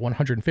win and get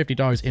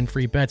 $150 in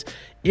free bets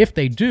if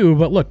they do.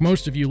 But look,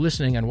 most of you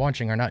listening and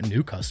watching are not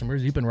new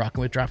customers. You've been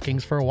rocking with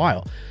DraftKings for a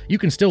while. You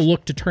can still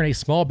look to turn a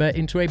small bet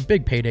into a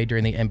big payday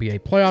during the NBA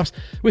playoffs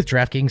with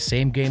DraftKings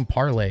same-game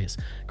parlays.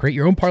 Create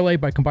your own parlay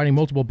by combining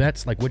multiple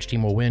bets like which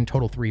team will win,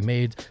 total 3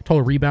 made,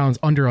 total rebounds,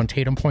 under on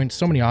Tatum points,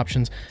 so many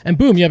options. And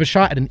boom, you have a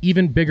shot at an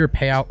even bigger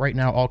payout. Right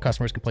now, all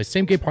customers can play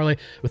same-game parlay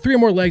with 3 or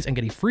more legs and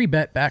get a free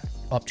bet back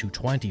up to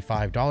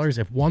 $25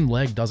 if one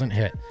leg doesn't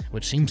hit,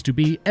 which seems to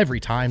be every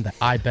time that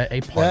I bet a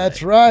parlay.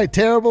 That's right.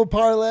 Terrible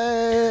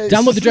parlays.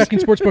 Download the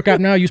DraftKings Sportsbook app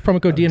now. Use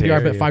promo code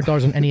DNVR. Bet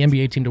 $5 on any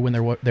NBA team to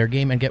win their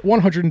game and get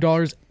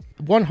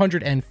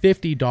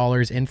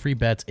 $150 in free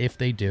bets if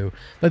they do.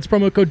 That's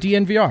promo code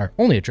DNVR.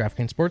 Only at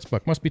DraftKings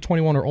Sportsbook. Must be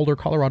 21 or older.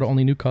 Colorado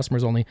only. New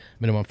customers only.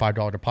 Minimum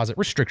 $5 deposit.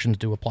 Restrictions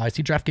do apply.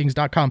 See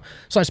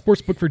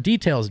DraftKings.com/sportsbook for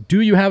details.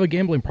 Do you have a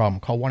gambling problem?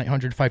 Call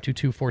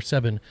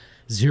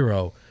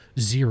 1-800-522-4700.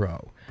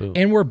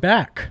 And we're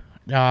back.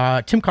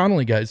 Tim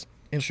Connolly, guys.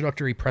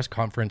 Introductory press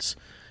conference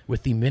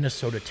with the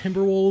Minnesota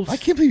Timberwolves. I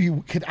can't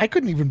believe I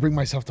couldn't even bring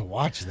myself to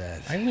watch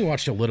that. I only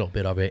watched a little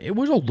bit of it. It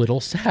was a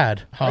little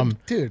sad.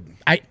 Dude.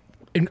 I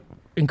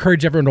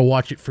encourage everyone to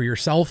watch it for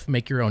yourself.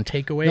 Make your own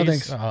takeaways. No,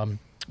 thanks.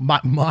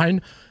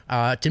 Mine,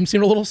 Tim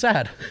seemed a little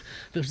sad.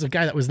 There's a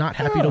guy that was not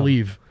happy to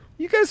leave.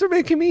 You guys are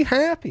making me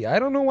happy. I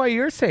don't know why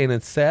you're saying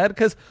it's sad,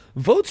 because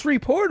Vogt's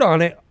report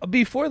on it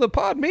before the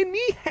pod made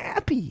me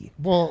happy.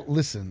 Well,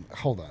 listen,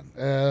 hold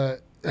on.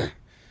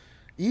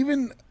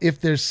 Even if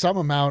there's some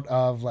amount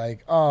of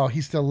like, oh, he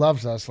still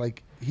loves us,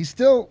 he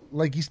still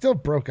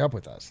broke up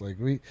with us. Like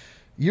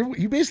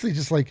you basically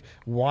just like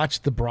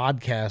watched the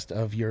broadcast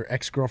of your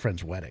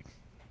ex-girlfriend's wedding.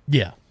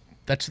 Yeah.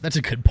 That's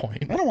a good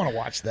point. I don't want to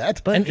watch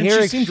that. But and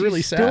Eric, she seemed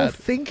really sad. Still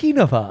thinking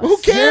of us. Who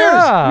cares?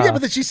 Yeah,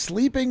 but that she's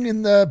sleeping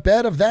in the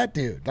bed of that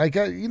dude. Like,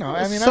 I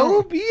mean,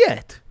 so be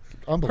it.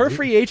 Her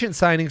free agent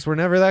signings were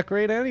never that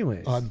great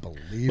anyways.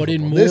 Unbelievable. But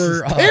in this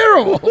more is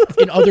terrible.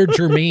 In other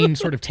germane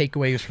sort of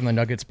takeaways from the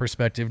Nuggets'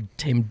 perspective,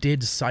 Tim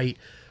did cite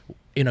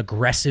an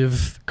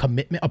aggressive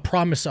commitment, a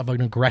promise of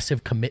an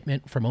aggressive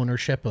commitment from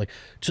ownership, like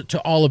to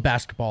all of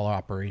basketball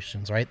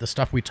operations, right? The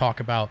stuff we talk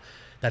about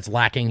that's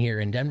lacking here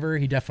in Denver.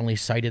 He definitely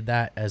cited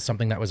that as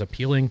something that was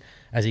appealing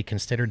as he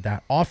considered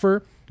that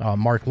offer.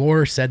 Mark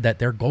Lohr said that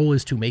their goal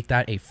is to make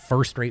that a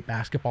first-rate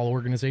basketball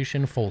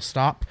organization, full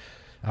stop.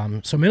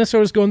 So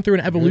Minnesota's going through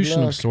an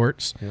evolution of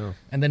sorts. Yeah.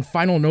 And then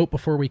final note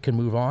before we can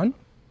move on,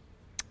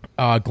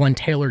 Glenn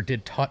Taylor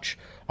did touch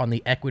on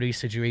the equity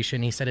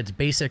situation. He said it's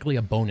basically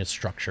a bonus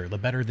structure. The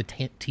better the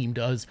team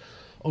does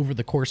over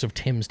the course of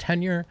Tim's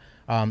tenure,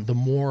 the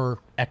more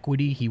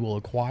equity he will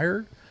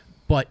acquire.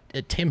 But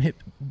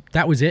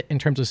that was it in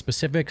terms of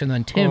specifics, and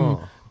then Tim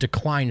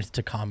declined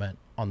to comment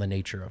on the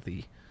nature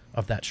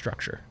of that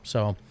structure.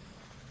 So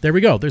there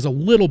we go. There's a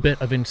little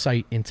bit of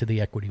insight into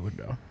the equity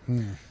window.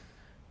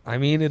 I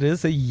mean, it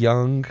is a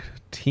young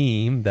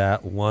team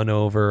that won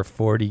over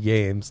 40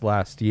 games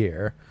last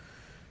year.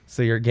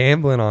 So you're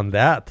gambling on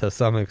that to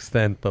some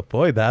extent. But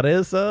boy,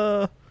 that's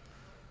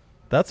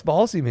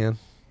ballsy, man.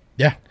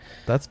 Yeah.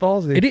 That's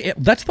ballsy.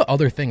 That's the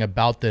other thing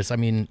about this. I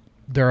mean,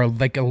 there are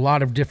like a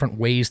lot of different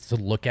ways to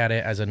look at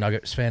it as a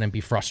Nuggets fan and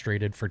be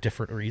frustrated for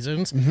different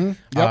reasons.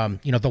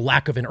 Yep. The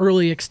lack of an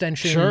early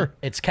extension. Sure.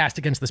 It's cast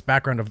against this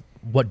background of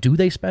what do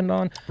they spend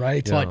on?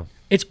 Right. But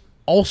it's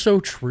also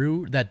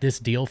true that this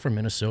deal from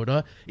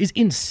Minnesota is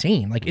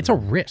insane. Like, it's a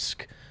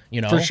risk.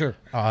 For sure.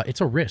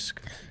 It's a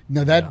risk.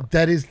 No,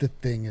 that is the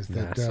thing, is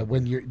that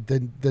when you're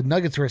the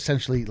Nuggets are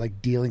essentially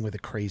like dealing with a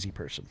crazy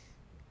person.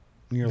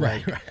 And you're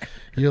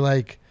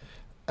like,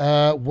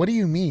 what do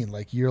you mean?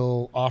 Like,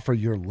 you'll offer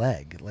your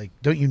leg? Like,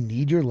 don't you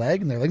need your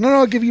leg? And they're like, no,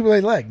 I'll give you my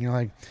leg. And you're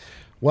like,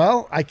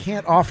 well, I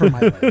can't offer my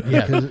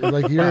leg.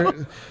 Like,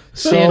 you're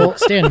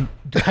Stan,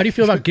 how do you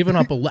feel about giving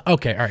up a leg?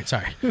 Okay, all right,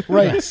 sorry.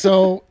 Right.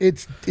 So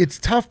it's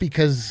tough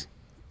because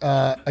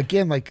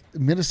again, like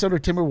Minnesota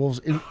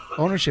Timberwolves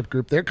ownership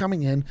group, they're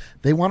coming in.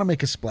 They want to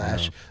make a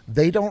splash.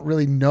 They don't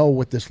really know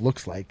what this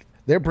looks like.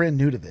 They're brand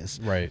new to this.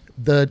 Right.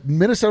 The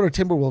Minnesota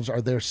Timberwolves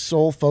are their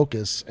sole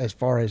focus as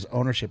far as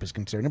ownership is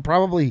concerned, and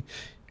probably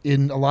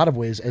in a lot of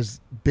ways as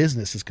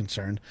business is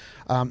concerned.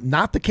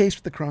 Not the case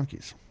with the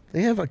Cronkies.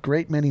 They have a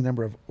great many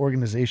number of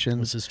organizations.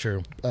 This is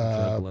true.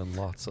 Juggling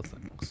lots of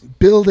things.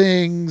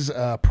 Buildings,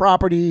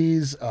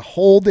 properties,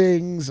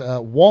 holdings,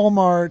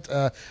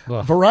 Walmart,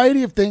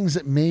 variety of things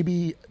that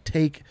maybe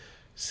take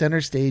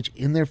center stage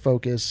in their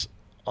focus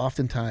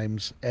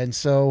oftentimes. And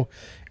so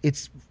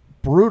it's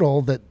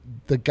brutal that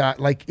the guy,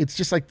 like, it's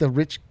just like the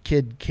rich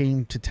kid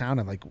came to town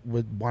and like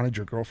wanted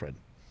your girlfriend.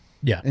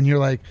 Yeah. And you're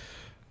like,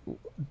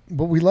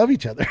 but we love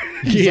each other.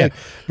 Yeah. Like,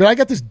 but I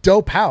got this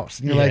dope house.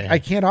 And you're like, I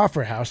can't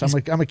offer a house.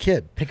 I'm a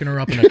kid. Picking her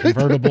up in a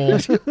convertible.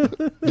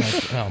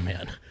 Like, oh,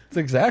 man. It's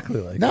exactly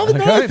like now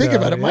that I think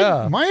about it,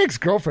 my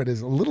ex-girlfriend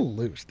is a little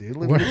loose, dude. A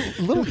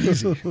little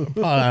easy.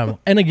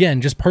 And again,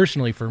 just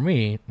personally for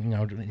me,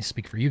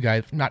 speak for you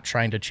guys, I'm not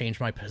trying to change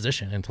my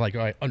position until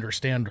I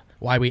understand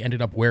why we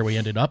ended up where we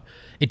ended up.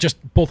 It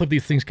just, both of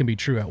these things can be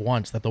true at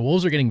once, that the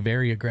Wolves are getting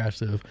very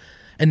aggressive.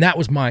 And that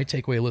was my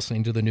takeaway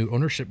listening to the new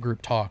ownership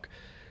group talk.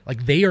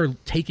 Like, they are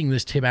taking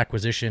this Tim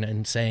acquisition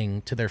and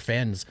saying to their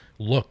fans,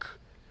 look,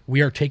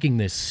 we are taking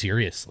this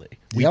seriously.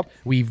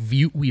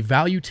 We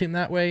value Tim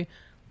that way.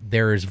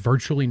 There is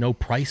virtually no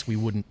price we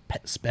wouldn't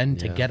spend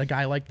to get a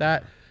guy like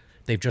that.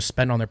 They've just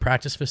spent on their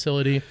practice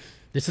facility.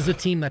 This is a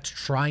team that's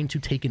trying to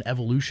take an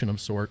evolution of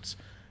sorts,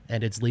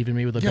 and it's leaving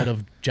me with a bit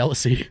of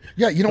jealousy.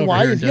 Yeah, you know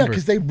why? Yeah,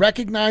 because they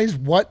recognize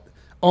what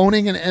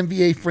owning an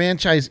NBA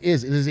franchise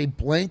is. It is a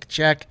blank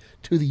check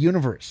to the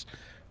universe.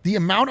 The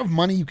amount of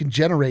money you can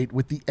generate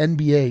with the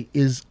NBA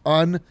is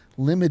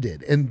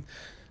unlimited. And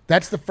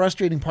that's the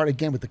frustrating part,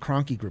 again, with the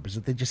Kroenke Group, is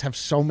that they just have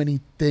so many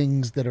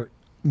things that are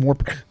more.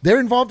 They're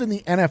involved in the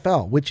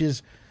NFL, which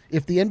is,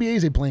 if the NBA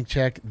is a blank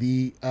check,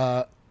 the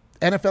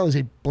NFL is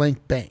a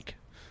blank bank.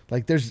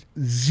 Like, there's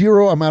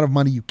zero amount of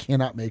money you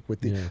cannot make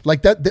with the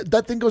like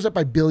that thing goes up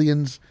by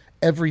billions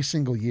every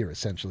single year,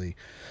 essentially.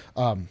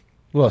 Well,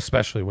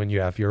 especially when you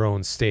have your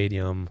own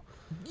stadium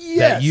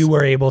that you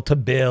were able to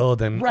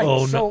build and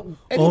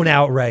own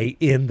outright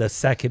in the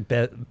second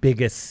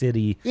biggest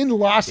city in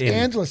Los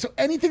Angeles. So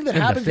anything that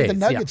happens with the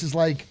Nuggets is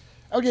like,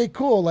 okay,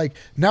 cool. Like,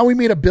 now we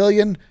made $1.2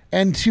 billion.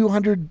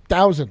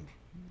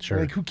 Sure.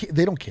 Like,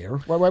 they don't care.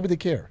 Why would they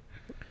care?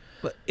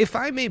 But if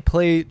I may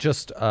play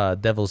just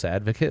devil's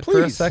advocate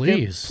for a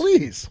second.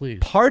 Please.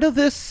 Part of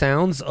this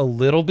sounds a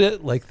little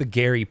bit like the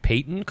Gary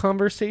Payton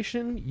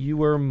conversation you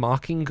were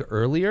mocking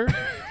earlier,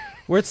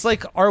 where it's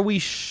like, are we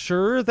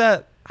sure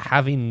that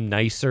having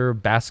nicer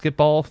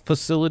basketball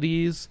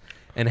facilities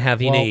and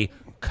having a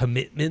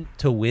commitment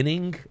to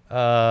winning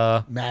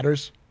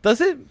matters? Does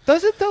it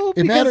though?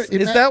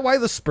 Is that why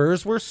the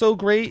Spurs were so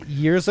great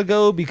years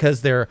ago?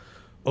 Because their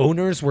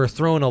owners were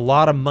throwing a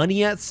lot of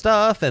money at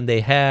stuff and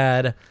they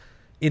had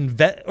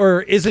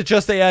or is it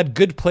just they had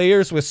good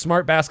players with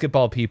smart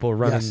basketball people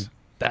running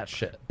that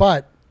shit?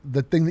 But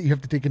the thing that you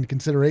have to take into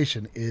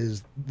consideration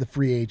is the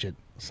free agent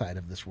side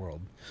of this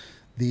world.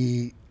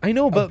 I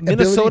know, but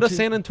Minnesota,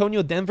 San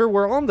Antonio, Denver,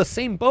 we're all in the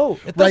same boat.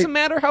 It doesn't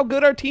matter how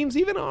good our teams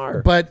even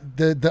are. But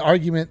the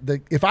argument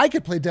that if I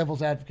could play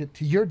devil's advocate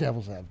to your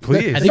devil's advocate,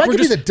 please. I think we're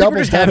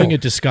just having a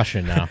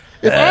discussion now.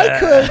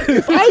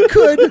 If I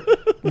could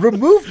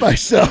remove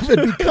myself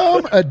and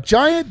become a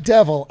giant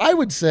devil, I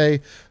would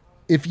say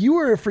if you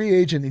were a free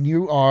agent and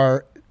you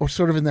are or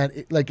sort of in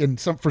that, like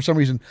for some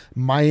reason,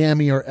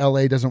 Miami or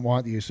LA doesn't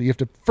want you. So you have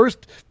to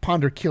first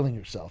ponder killing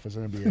yourself as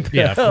an NBA.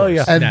 Yeah, of course.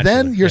 yeah. And Naturally,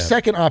 then your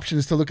second option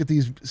is to look at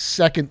these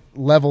second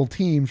level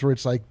teams where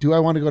it's like, do I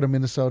want to go to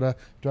Minnesota?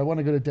 Do I want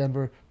to go to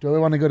Denver? Do I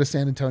want to go to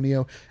San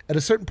Antonio? At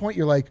a certain point,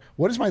 you're like,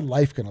 what is my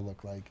life going to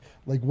look like?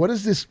 Like, what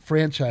is this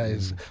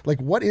franchise? Like,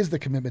 what is the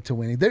commitment to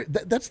winning?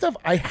 That stuff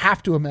I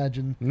have to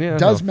imagine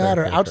does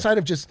matter outside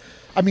of just,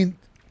 I mean,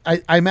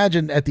 I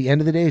imagine at the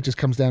end of the day, it just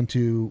comes down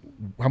to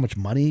how much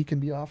money can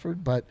be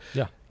offered. But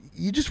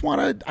you just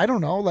want to, I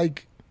don't know,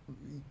 like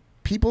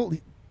people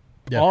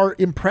are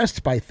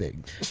impressed by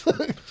things.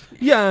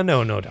 Yeah,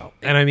 no doubt.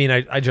 And I mean,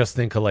 I just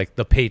think of like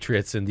the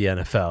Patriots in the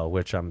NFL,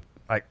 which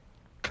I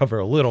cover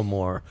a little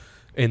more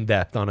in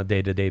depth on a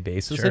day-to-day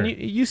basis. Sure. And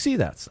you see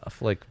that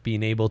stuff, like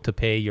being able to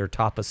pay your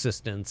top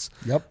assistants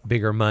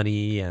bigger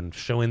money and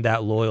showing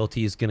that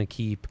loyalty is going to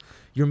keep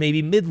your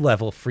maybe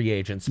mid-level free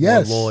agents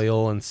more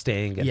loyal and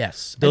staying. And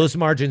those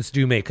margins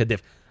do make a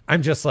difference.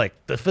 I'm just like,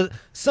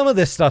 some of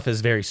this stuff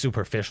is very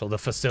superficial, the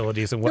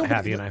facilities and what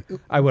have you, and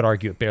I would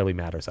argue it barely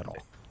matters at all.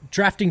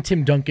 Drafting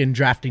Tim Duncan,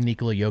 drafting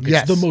Nikola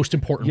Jokic, the most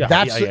important.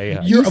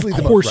 You're,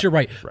 of course, you're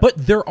right. But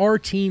there are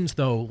teams,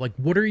 though, like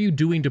what are you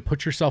doing to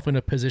put yourself in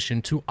a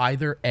position to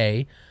either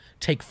A,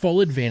 take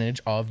full advantage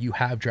of you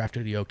have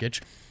drafted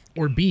Jokic,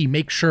 or B,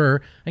 make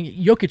sure, and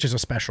Jokic is a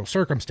special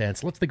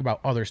circumstance. Let's think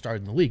about other stars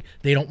in the league.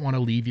 They don't want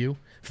to leave you.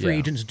 Free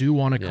agents do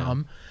want to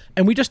come.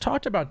 And we just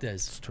talked about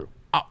this. It's true.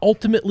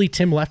 Ultimately,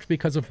 Tim left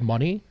because of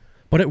money,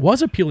 but it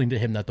was appealing to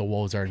him that the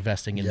Wolves are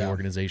investing in the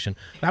organization.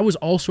 That was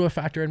also a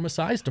factor in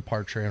Masai's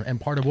departure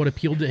and part of what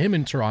appealed to him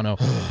in Toronto.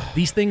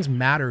 These things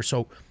matter.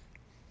 So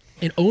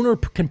an owner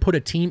can put a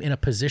team in a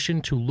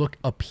position to look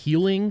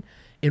appealing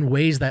in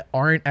ways that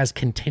aren't as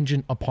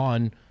contingent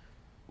upon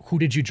who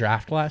did you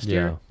draft last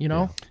year? You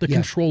know, the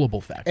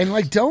controllable factors. And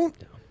like, don't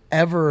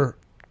ever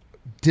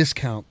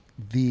discount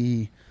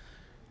the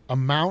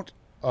amount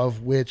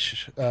of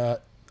which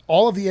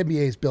all of the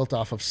NBA is built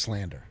off of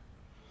slander.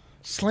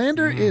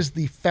 Slander is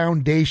the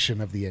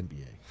foundation of the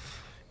NBA.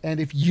 And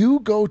if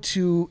you go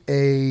to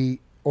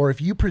or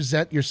if you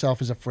present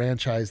yourself as a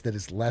franchise that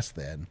is less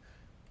than,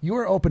 you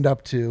are opened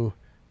up to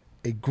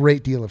a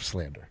great deal of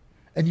slander.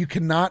 And you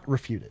cannot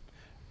refute it.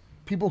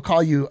 People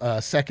call you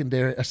a second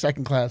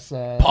class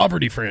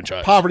poverty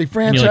franchise,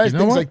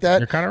 things like that.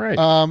 You're kind of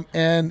right.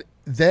 And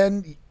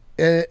then,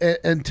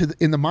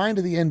 in the mind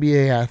of the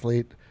NBA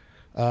athlete,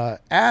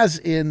 as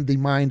in the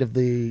mind of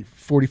the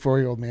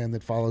 44-year-old man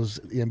that follows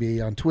the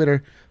NBA on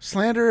Twitter,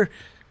 slander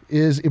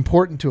is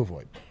important to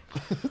avoid.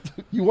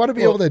 You want to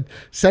be able to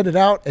send it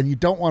out, and you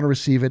don't want to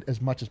receive it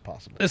as much as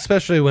possible.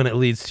 Especially when it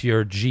leads to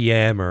your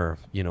GM or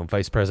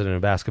vice president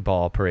of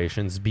basketball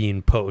operations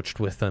being poached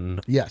with an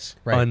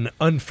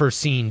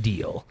unforeseen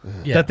deal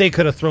that they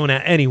could have thrown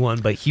at anyone,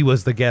 but he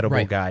was the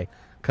gettable guy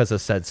because of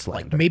said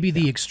slander. Like maybe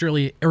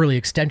the early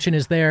extension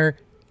is there,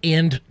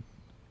 and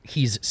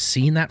he's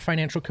seen that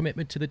financial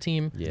commitment to the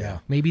team. Yeah.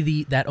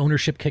 Maybe that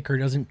ownership kicker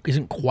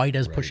isn't quite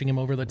as pushing him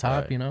over the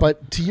top,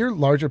 But to your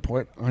larger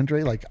point,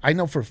 Andre, like I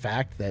know for a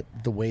fact that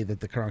the way that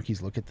the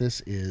Kroenkes look at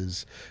this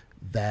is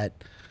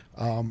that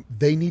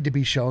they need to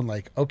be shown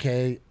like,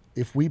 okay,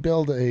 if we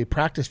build a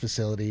practice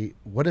facility,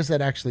 what does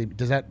that actually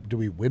do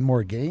we win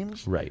more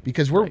games? Right.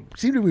 Because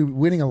seem to be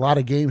winning a lot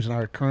of games in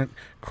our current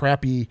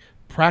crappy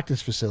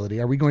practice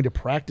facility. Are we going to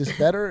practice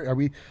better? Are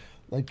we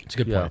like, it's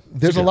a good point.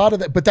 There's a lot of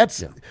that, but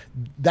that's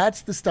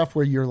the stuff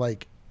where you're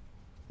like,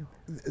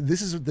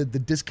 this is the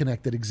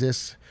disconnect that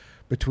exists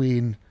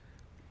between,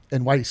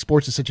 and why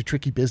sports is such a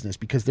tricky business,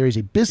 because there is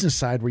a business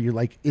side where you're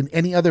like, in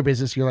any other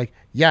business, you're like,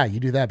 yeah,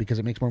 you do that because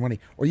it makes more money,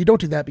 or you don't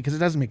do that because it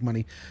doesn't make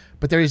money.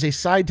 But there is a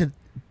side to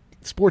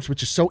sports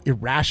which is so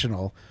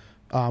irrational,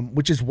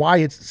 which is why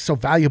it's so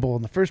valuable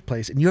in the first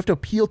place. And you have to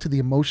appeal to the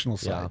emotional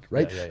side,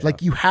 right?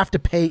 Like you have to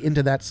pay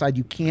into that side.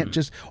 You can't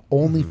just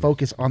only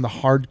focus on the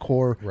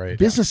hardcore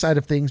business side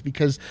of things,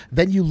 because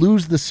then you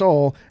lose the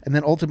soul, and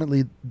then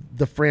ultimately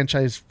the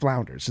franchise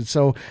flounders. And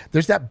so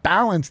there's that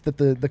balance that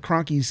the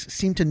Kroenkes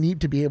seem to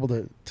need to be able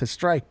to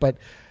strike. But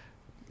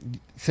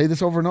say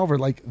this over and over,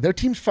 like their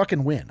teams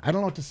fucking win. I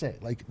don't know what to say.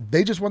 Like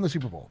they just won the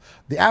Super Bowl.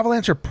 The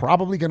Avalanche are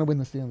probably going to win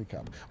the Stanley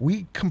Cup.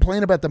 We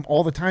complain about them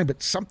all the time,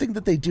 but something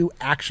that they do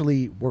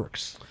actually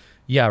works.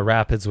 Yeah,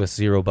 Rapids with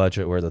zero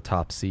budget were the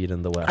top seed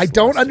in the West. I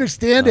don't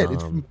understand it.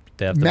 It's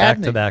they have the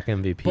maddening. back-to-back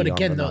MVP. But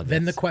again,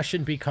 then the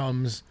question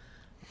becomes,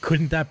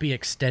 couldn't that be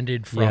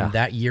extended from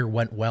that year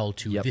went well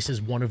to this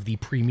is one of the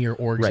premier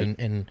orgs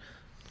in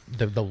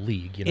the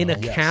league? In a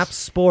cap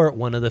sport,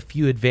 one of the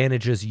few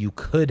advantages you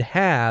could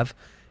have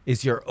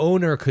is your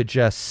owner could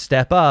just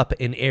step up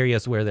in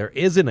areas where there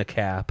isn't a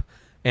cap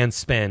and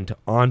spend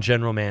on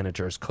general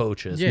managers,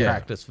 coaches,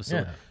 practice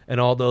facility, and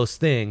all those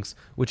things,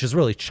 which is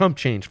really chump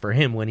change for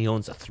him when he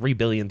owns a $3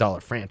 billion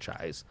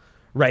franchise,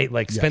 right?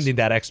 Like spending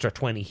that extra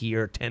 20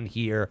 here, 10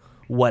 here,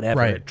 whatever.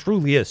 Right. It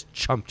truly is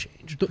chump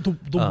change.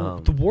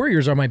 The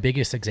Warriors are my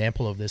biggest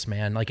example of this,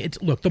 man. Like,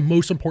 the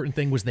most important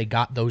thing was they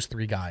got those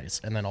 3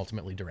 guys, and then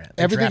ultimately Durant.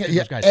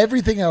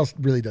 Everything else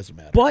really doesn't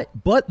matter.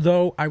 But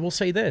though, I will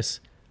say this,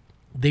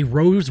 they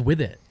rose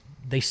with it.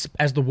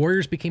 As the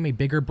Warriors became a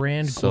bigger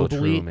brand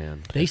globally, true,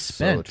 man. they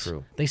spent. So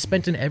true. They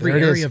spent in every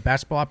area of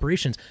basketball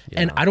operations,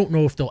 and I don't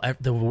know if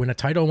they'll win a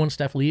title when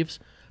Steph leaves.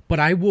 But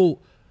I will.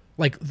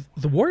 Like,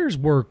 the Warriors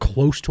were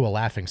close to a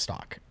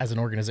laughingstock as an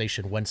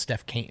organization when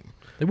Steph came.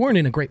 They weren't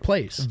in a great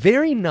place.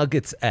 Very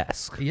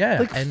Nuggets-esque. Yeah.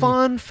 Like,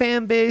 fun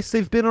fan base.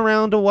 They've been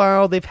around a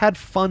while. They've had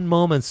fun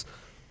moments.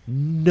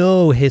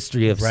 No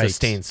history of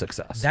sustained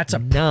success.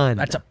 None.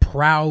 That's a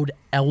proud,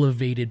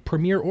 elevated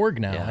premier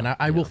org now. And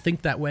I will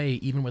think that way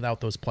even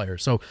without those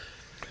players. So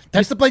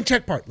that's the blank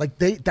check part. Like,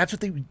 that's what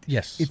they...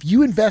 Yes. If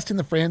you invest in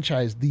the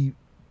franchise, the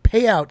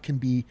payout can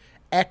be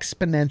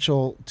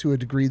exponential to a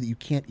degree that you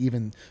can't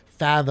even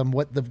fathom.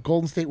 What the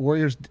Golden State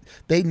Warriors,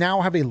 they now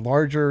have a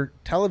larger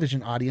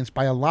television audience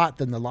by a lot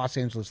than the Los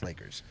Angeles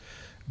Lakers.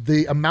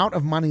 The amount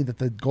of money that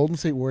the Golden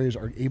State Warriors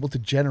are able to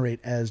generate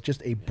as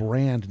just a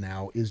brand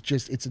now is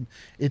just it's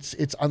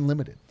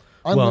unlimited.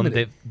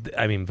 Unlimited.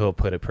 Well, Vogt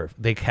put it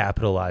perfect. They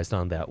capitalized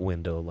on that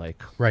window,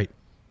 like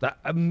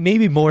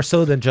maybe more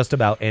so than just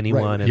about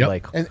anyone in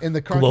like and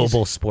the Cronkies,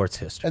 global sports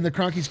history. And the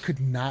Cronkies could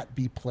not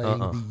be playing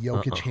the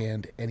Jokic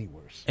hand any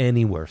worse.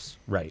 Any worse,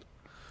 right?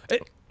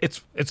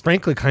 It's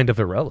frankly kind of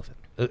irrelevant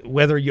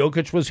whether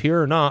Jokic was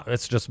here or not.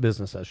 It's just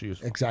business as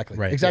usual. Exactly.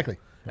 Right. Exactly.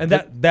 And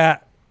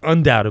that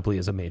undoubtedly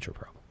is a major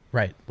problem.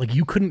 Right. Like,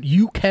 you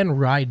can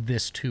ride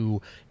this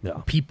to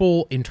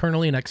people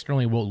internally and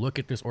externally will look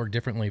at this org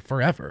differently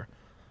forever.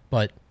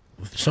 But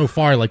so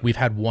far, like, we've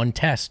had one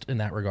test in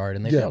that regard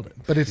and they failed it.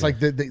 But it's like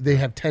they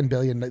have 10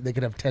 billion. They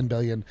could have 10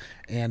 billion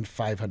and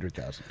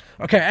 500,000.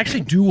 Okay. I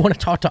actually do want to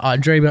talk to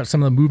Andre about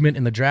some of the movement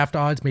in the draft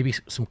odds, maybe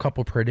some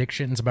couple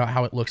predictions about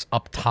how it looks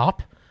up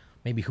top.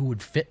 Maybe who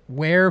would fit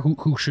where,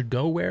 who should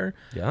go where.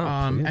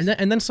 Yeah. And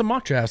then some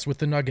mock drafts with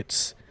the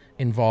Nuggets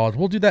involved.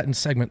 We'll do that in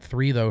segment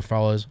 3, though,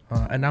 fellas.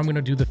 And now I'm going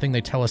to do the thing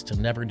they tell us to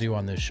never do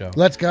on this show.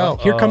 Let's go.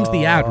 Here comes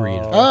the ad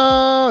read.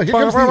 Oh, here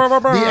comes the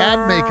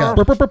ad makeup.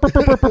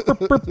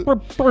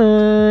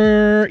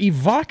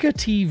 Ivaca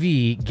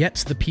TV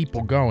gets the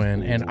people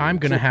going, and I'm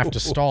going to have to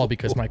stall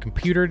because my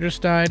computer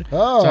just died. So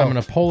I'm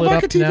going to pull it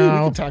up TV,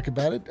 now. We can talk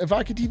about it.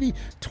 Ivaca TV,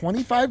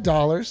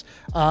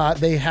 $25.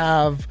 They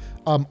have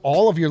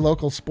all of your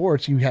local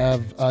sports. You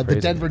have the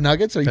Denver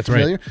Nuggets. Are you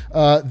familiar?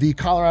 Right. The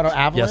Colorado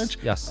Avalanche.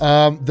 Yes.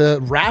 The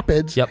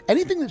Rapids. Yep.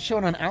 Anything that's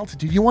shown on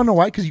altitude. You want to know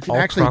why? Because you can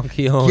all actually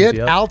get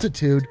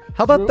altitude.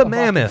 How about the Ivaca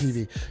Mammoth?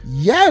 TV.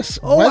 Yes.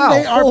 Oh, when wow.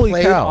 they are Holy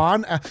played cow.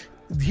 on.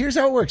 Here's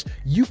how it works.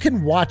 You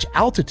can watch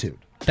altitude.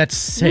 That's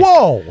sick.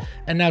 Whoa.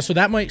 And now, so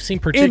that might seem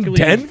particularly in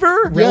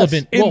Denver?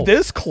 relevant. Yes. In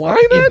this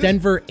climate? In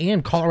Denver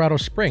and Colorado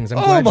Springs. I'm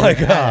glad my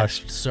you gosh.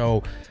 asked.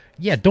 So,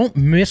 yeah, don't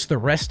miss the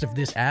rest of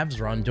this Avs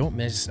run. Don't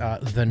miss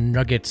the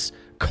Nuggets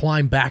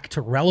climb back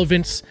to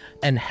relevance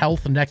and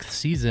health next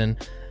season.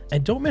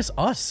 And don't miss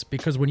us,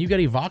 because when you get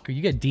Ivaca,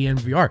 you get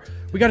DNVR.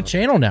 We got a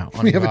channel now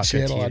on We have Ivaca a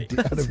channel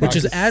TV, on which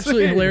is Ivaca.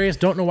 absolutely hilarious.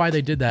 Don't know why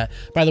they did that.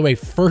 By the way,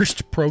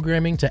 first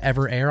programming to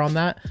ever air on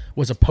that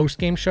was a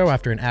post-game show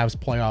after an Avs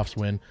playoffs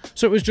win.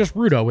 So it was just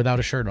Rudo without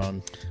a shirt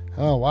on.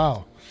 Oh,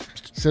 wow.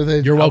 So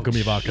You're welcome,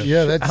 Ivaca.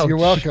 Yeah, you're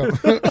welcome.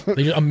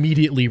 They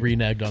immediately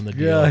reneged on the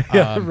deal.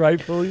 Yeah,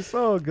 rightfully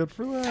so. Good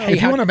for that. Hey,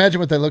 If you want to imagine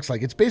what that looks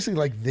like, it's basically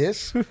like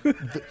this,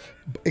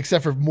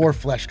 except for more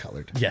flesh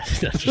colored. Yes,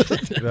 that's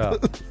right. Yeah.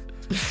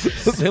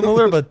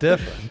 Similar but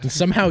different. And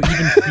somehow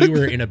even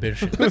fewer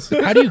inhibitions.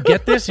 How do you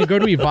get this? You go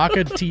to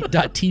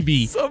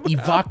Ivaca.tv,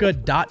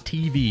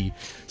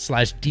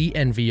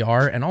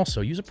 Ivaca.tv/DNVR, and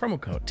also use a promo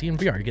code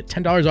TNVR. You get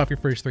 $10 off your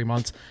first 3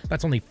 months.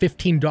 That's only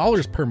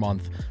 $15 per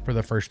month for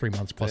the first 3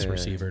 months plus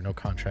receiver, no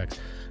contracts,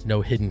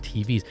 no hidden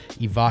TVs.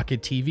 Ivaca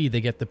TV,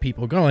 they get the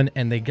people going,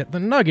 and they get the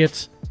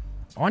Nuggets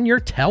on your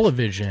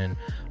television.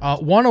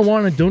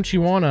 Wanna, don't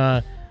you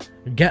wanna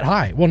get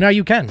high? Well, now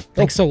you can.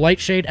 Thanks to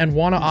Lightshade and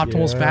Wana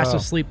Optimal's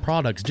fastest sleep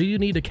products. Do you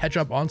need to catch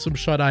up on some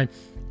shut-eye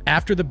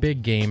after the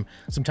big game?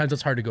 Sometimes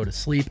it's hard to go to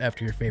sleep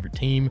after your favorite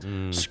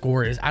team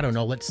score is, I don't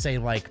know, let's say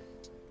like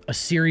a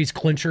series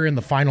clincher in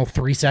the final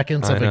 3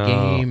 seconds of a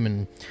game.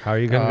 And how are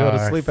you going to go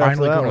to sleep finally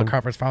after that going one? to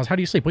conference finals? How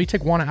do you sleep? Well, you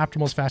take Wana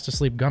Optimal's fastest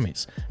sleep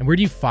gummies. And where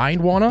do you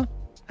find Wana?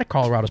 At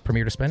Colorado's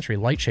premier dispensary,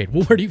 Lightshade.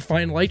 Well, where do you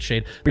find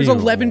Lightshade? There's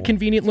 11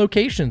 convenient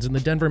locations in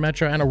the Denver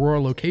Metro and Aurora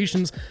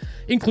locations,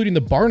 including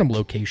the Barnum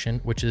location,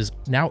 which is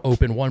now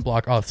open 1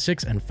 block off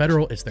 6 and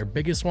Federal. It's their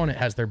biggest one. It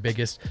has their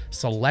biggest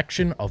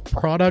selection of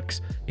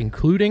products,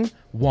 including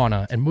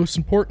Wana. And most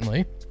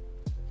importantly,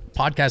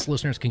 podcast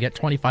listeners can get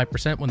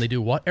 25% when they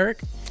do what,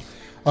 Eric?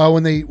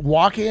 When they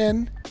walk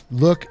in,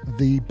 look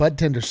the bud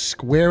tender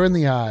square in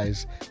the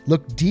eyes,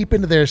 look deep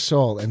into their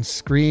soul, and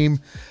scream,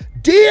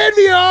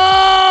 DNVR!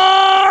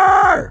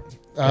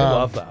 I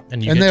love that.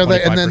 And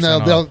then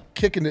they'll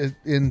kick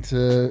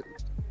into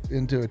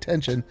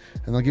attention,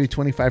 and they'll give you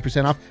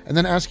 25% off, and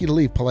then ask you to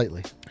leave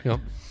politely.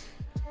 Yep.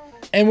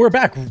 And we're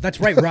back. That's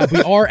right, Rob.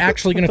 We are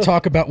actually going to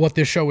talk about what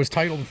this show was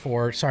titled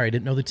for. Sorry, I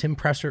didn't know the Tim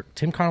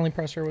Connolly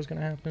presser was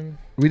going to happen.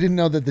 We didn't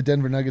know that the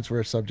Denver Nuggets were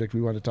a subject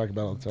we wanted to talk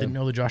about all the time. Didn't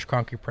know the Josh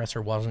Kroenke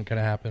presser wasn't going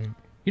to happen.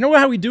 You know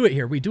how we do it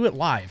here? We do it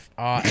live.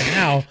 And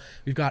now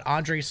we've got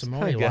Andre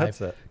Simone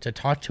live to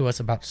talk to us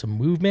about some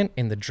movement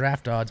in the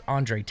draft odds.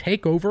 Andre,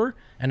 take over,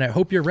 and I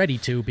hope you're ready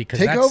to because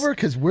take over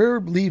because we're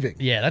leaving.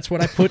 Yeah, that's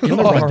what I put in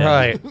the rundown. All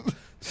right.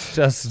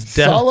 Just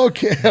solo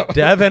kill.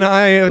 Dev in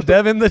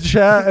the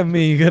chat and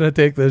me gonna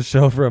take this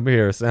show from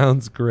here.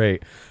 Sounds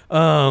great.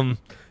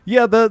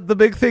 Yeah, the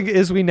big thing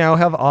is we now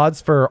have odds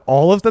for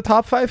all of the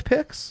top 5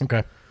 picks.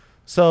 Okay.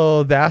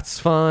 So that's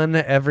fun.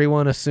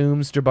 Everyone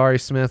assumes Jabari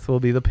Smith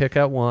will be the pick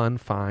at 1.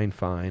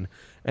 Fine.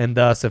 And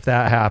thus, if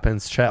that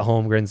happens, Chet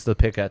Holmgren's the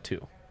pick at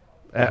 2.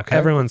 Okay.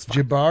 Everyone's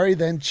fine. Jabari,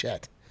 then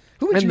Chet.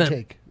 Who would you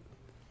take?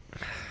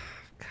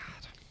 God.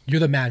 You're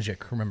the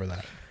Magic. Remember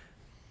that.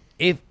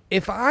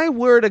 If I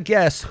were to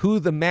guess who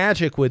the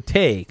Magic would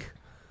take,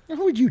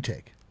 who would you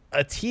take?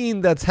 A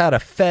team that's had a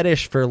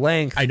fetish for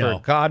length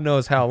for God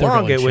knows how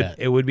long,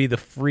 it would be the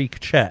freak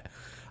Chet.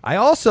 I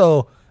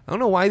don't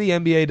know why the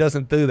NBA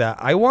doesn't do that.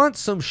 I want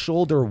some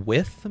shoulder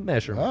width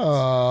measurements.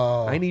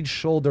 Oh. I need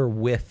shoulder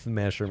width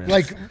measurements.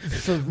 Like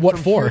so what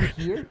for?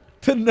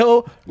 To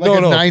know like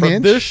a 9 from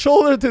inch? this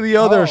shoulder to the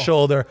other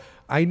shoulder.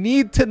 I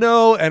need to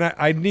know, and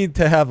I need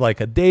to have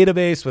like a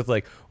database with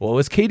like what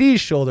was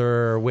KD's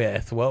shoulder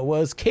width, what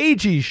was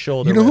KG's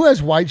shoulder width. You know who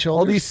has wide shoulders?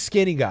 All these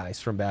skinny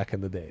guys from back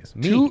in the days.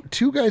 Me.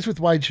 Two guys with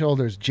wide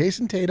shoulders,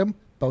 Jason Tatum,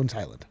 Bones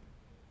Highland.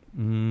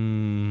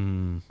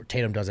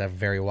 Tatum does have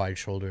very wide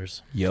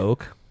shoulders.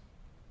 Yoke.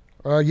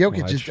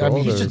 Jokic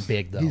he's just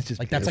big though. He's just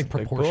like that's like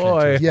big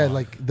proportionate. Yeah,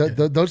 like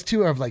those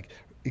two have like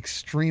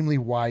extremely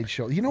wide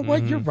shoulders. You know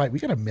what? You're right. We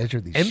got to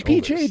measure these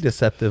MPJ shoulders.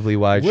 deceptively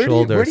wide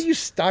shoulders. Where do you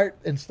start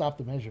and stop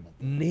the measurement?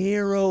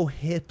 Narrow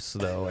hips,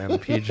 though,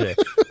 MPJ.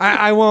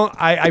 I won't.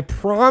 I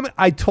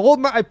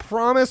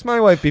promised my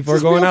wife before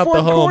going out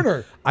the home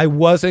corner. I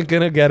wasn't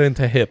gonna get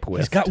into hip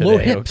width. He's got today, low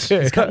hips.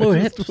 Okay? He's got low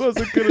hips.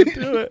 Wasn't gonna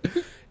do it.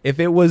 If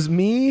it was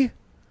me,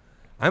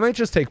 I might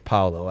just take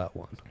Paolo at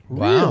 1.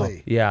 Wow.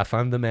 Really? Yeah, if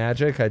I'm the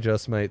Magic, I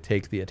just might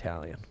take the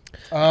Italian.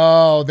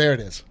 Oh, there it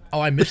is.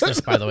 Oh, I missed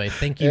this, by the way.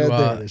 Thank you,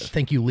 Yeah,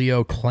 thank you,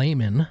 Leo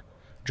Clayman.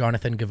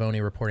 Jonathan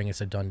Gavoni reporting it's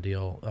a done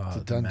deal. It's a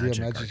done deal.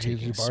 Magic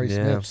taking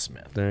Jabari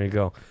Smith. There you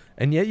go.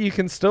 And yet you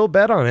can still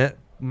bet on it.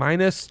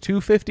 Minus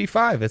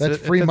 255. That's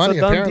free money, It's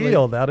a done apparently.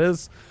 deal. That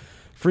is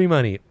free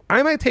money.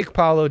 I might take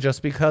Paolo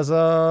just because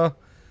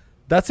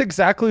that's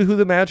exactly who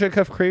the Magic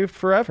have craved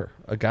forever.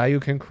 A guy who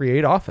can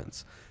create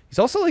offense. He's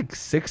also like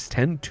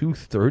 6'10",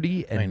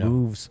 230 and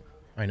moves.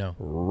 I know.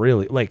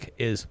 Really, like,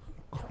 is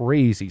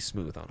crazy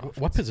smooth on offense.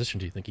 What position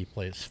do you think he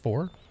plays?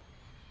 4?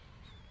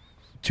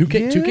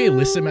 2K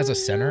lists him as a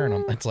center,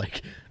 and it's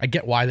like, I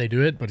get why they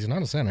do it, but he's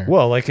not a center.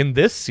 Well, like in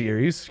this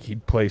series,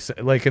 he'd play,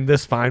 like in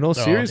this final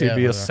series, he'd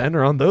be a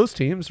center on those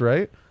teams,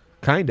 right?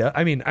 Kinda.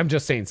 I mean, I'm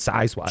just saying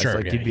size-wise. Sure,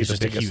 like he'd be he's the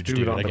just a biggest huge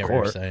dude on I the get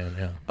court. what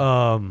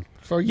you're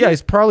saying, Yeah,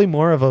 he's probably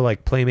more of a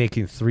like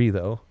playmaking 3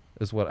 though,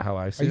 is how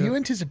I see Are it. you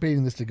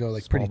anticipating this to go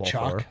like Small pretty ball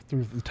chalk 4.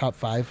 through the top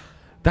 5?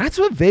 That's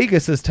what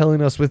Vegas is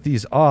telling us with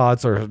these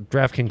odds, or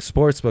DraftKings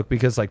Sportsbook,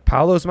 because like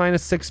Paolo's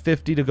minus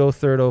 650 to go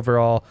 3rd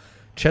overall,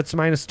 Chet's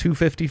minus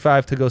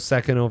 255 to go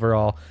 2nd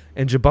overall,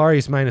 and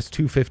Jabari's minus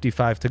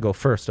 255 to go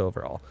 1st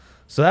overall.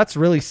 So that's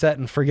really set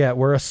and forget.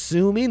 We're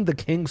assuming the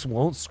Kings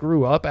won't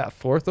screw up at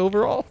 4th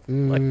overall.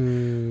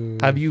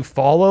 Like, have you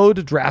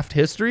followed draft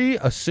history?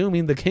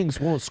 Assuming the Kings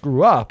won't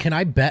screw up. Can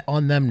I bet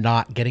on them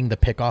not getting the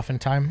pick off in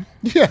time?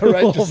 Yeah,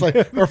 right. Just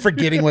like or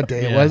forgetting what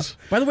day it was.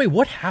 By the way,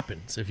 what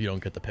happens if you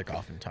don't get the pick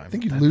off in time? I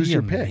think you lose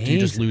your pick. Do you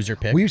just lose your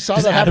pick? We saw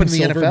Does that happen in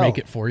the Adam Silver NFL. Make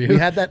it for you.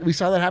 We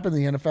saw that happen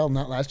in the NFL,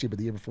 not last year, but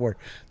the year before.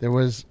 There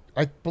was,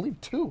 I believe,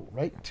 2,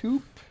 right?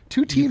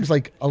 Two teams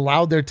like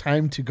allowed their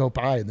time to go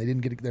by and they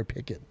didn't get their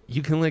pick in.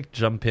 You can like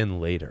jump in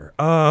later.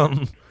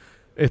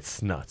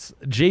 It's nuts.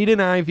 Jaden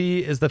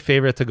Ivey is the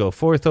favorite to go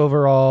 4th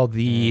overall.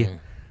 The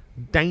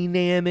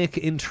dynamic,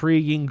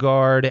 intriguing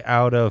guard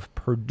out of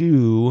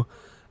Purdue.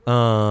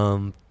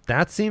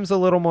 That seems a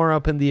little more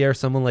up in the air.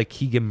 Someone like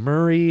Keegan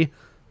Murray,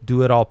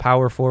 do-it-all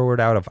power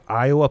forward out of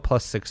Iowa,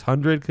 plus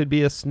 600 could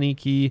be a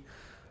sneaky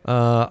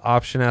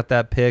option at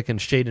that pick. And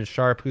Shaden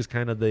Sharp, who's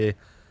kind of the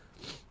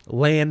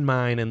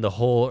landmine in the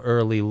whole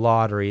early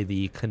lottery,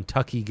 the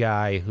Kentucky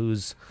guy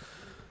whose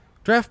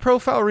draft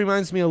profile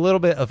reminds me a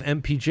little bit of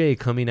MPJ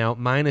coming out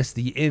minus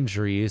the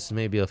injuries,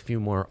 maybe a few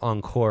more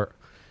on-court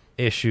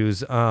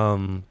issues,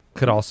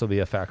 could also be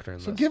a factor in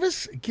this. So give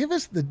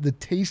us the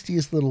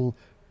tastiest little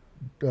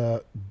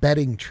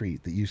betting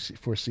treat that you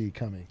foresee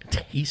coming.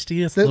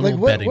 Tastiest little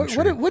betting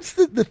treat. What's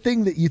the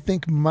thing that you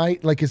think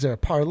might, like, is there a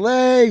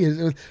parlay?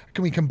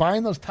 Can we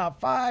combine those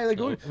top 5?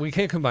 Like, we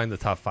can't combine the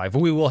top 5.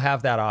 We will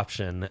have that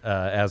option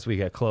as we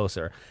get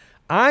closer.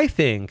 I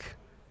think,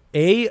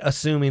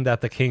 assuming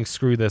that the Kings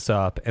screw this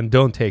up and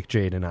don't take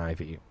Jaden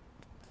Ivey,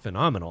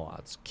 phenomenal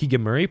odds.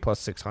 Keegan Murray plus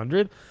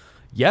 600.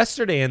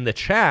 Yesterday in the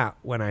chat,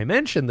 when I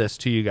mentioned this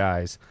to you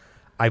guys,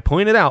 I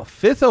pointed out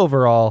 5th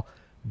overall,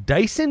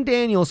 Dyson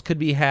Daniels could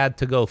be had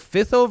to go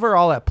 5th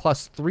overall at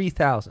plus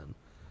 3,000.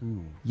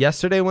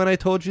 Yesterday when I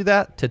told you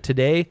that to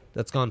today,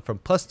 that's gone from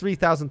plus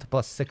 3,000 to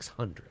plus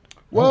 600.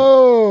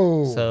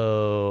 Whoa.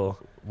 So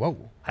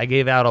Whoa. I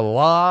gave out a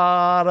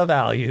lot of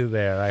value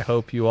there. I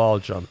hope you all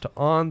jumped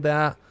on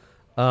that.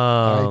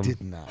 I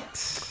did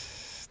not.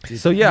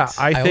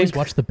 I always think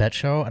watch the bet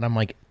show, and I'm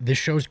like, this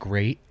show's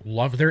great.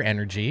 Love their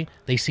energy.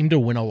 They seem to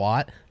win a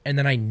lot, and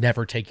then I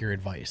never take your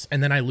advice,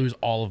 and then I lose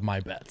all of my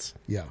bets.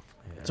 Yeah.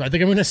 So I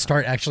think I'm going to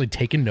start actually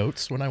taking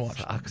notes when I watch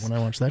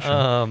that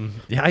show.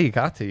 you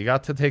got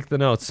to take the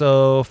notes.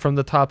 So from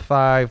the top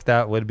 5,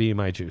 that would be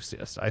my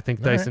juiciest. I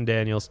think Dyson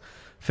Daniels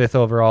 5th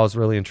overall is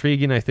really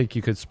intriguing. I think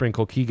you could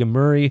sprinkle Keegan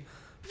Murray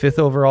 5th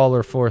overall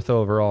or 4th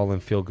overall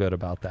and feel good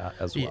about that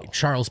as well.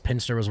 Charles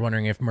Pinster was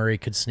wondering if Murray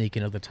could sneak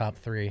into the top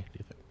 3. Do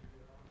you think?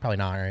 Probably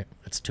not, right?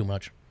 That's too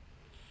much.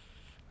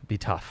 Be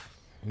tough.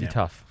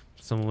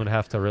 Someone would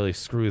have to really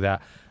screw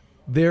that.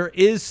 There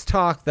is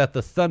talk that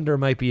the Thunder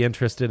might be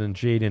interested in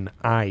Jaden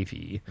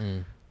Ivey.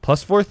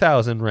 Plus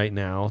 4,000 right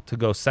now to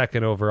go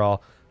 2nd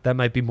overall. That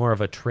might be more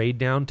of a trade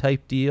down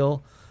type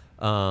deal.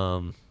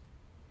 But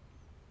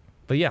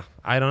yeah,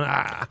 I don't.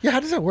 Yeah, how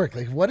does that work?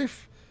 Like, what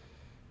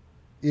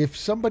if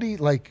somebody,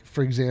 like,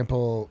 for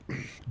example,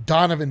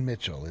 Donovan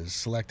Mitchell is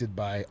selected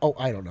by,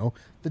 I don't know,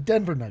 the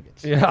Denver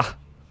Nuggets. Yeah.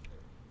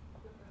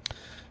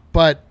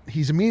 But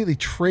he's immediately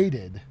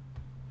traded.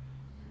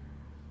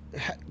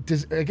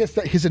 I guess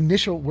that his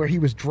initial where he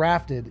was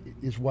drafted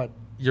is what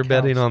you're counts.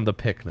 Betting on the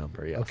pick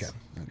number. Yes. Okay.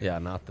 Yeah,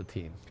 not the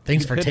team.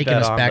 Thanks for taking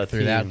us back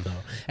through that, though.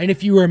 And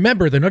if you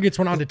remember, the Nuggets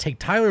went on to take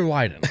Tyler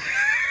Lydon.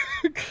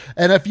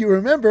 And if you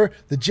remember,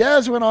 the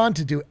Jazz went on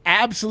to do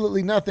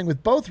absolutely nothing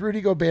with both Rudy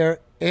Gobert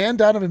and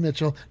Donovan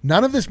Mitchell.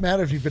 None of this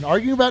matters. You've been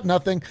arguing about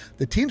nothing.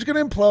 The team's going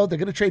to implode. They're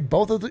going to trade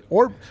both of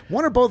or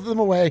one or both of them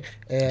away.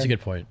 And that's a good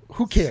point.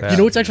 Who cares? Sad. You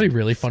know what's actually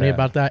really funny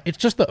about that? It's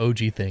just the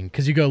OG thing.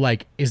 Because you go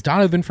like, is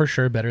Donovan for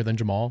sure better than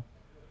Jamal?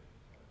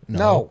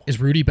 No. Is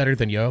Rudy better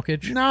than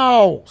Jokic?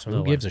 No. So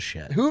who gives a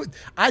shit?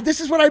 This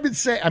is what I've been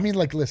saying. I mean,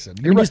 like, listen.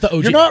 You're the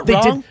OG. You're not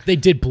wrong. They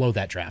did blow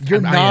that draft. You're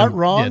not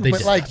wrong. Yeah, they but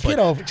did, like, get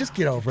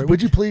over it.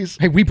 Would you please?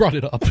 Hey, we brought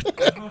it up.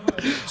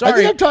 I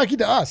think I'm talking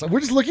to us. We're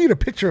just looking at a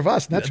picture of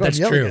us. And that's what I'm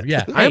yelling true. at.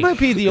 Yeah. I might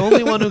be the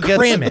only one who gets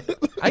Cram it.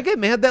 I get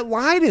mad that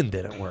Lydon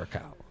didn't work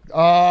out.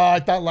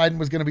 I thought Lydon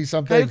was going to be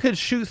something. Guy who could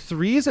shoot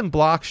threes and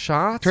block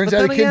shots. Turns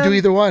out he couldn't do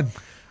either one.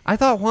 I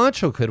thought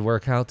Juancho could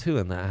work out too,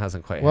 and that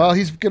hasn't quite Well, happened.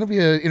 he's going to be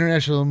an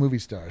international movie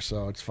star,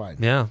 so it's fine.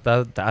 Yeah,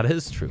 that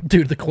is true.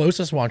 Dude, the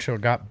closest Juancho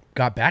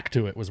got back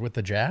to it was with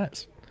the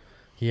Jazz.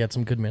 He had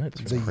some good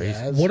minutes.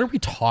 Jazz? What are we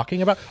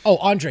talking about? Oh,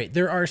 Andre,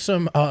 there are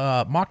some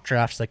mock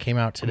drafs that came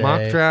out today.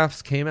 Mock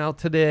drafts came out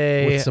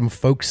today. With some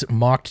folks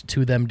mocked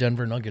to them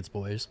Denver Nuggets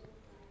boys.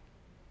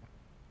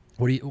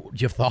 Do you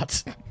have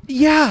thoughts?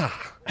 Yeah,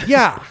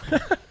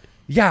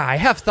 I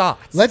have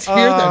thoughts. Let's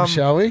hear them,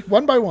 shall we?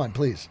 One by one,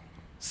 please.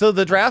 So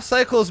the draft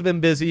cycle has been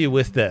busy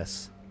with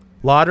this.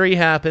 Lottery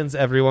happens,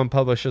 everyone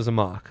publishes a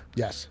mock.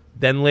 Yes.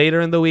 Then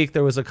later in the week,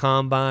 there was a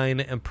combine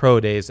and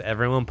pro days.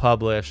 Everyone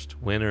published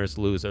winners,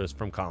 losers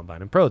from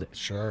combine and pro days.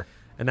 Sure.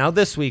 And now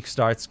this week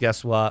starts,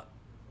 guess what?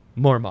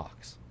 More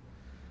mocks.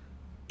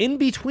 In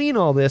between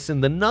all this,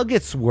 in the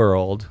Nuggets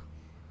world,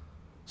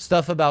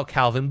 stuff about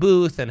Calvin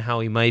Booth and how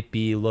he might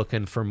be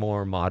looking for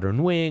more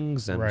modern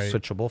wings and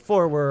switchable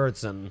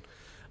forwards and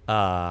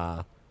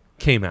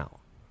came out.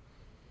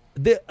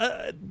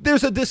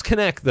 There's a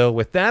disconnect, though,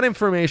 with that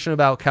information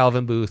about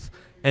Calvin Booth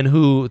and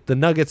who the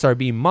Nuggets are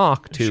being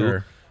mocked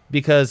to,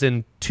 because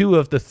in 2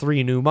 of the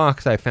 3 new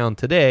mocks I found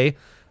today,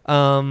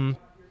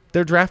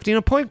 they're drafting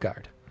a point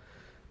guard.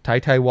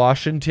 Ty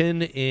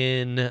Washington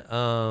in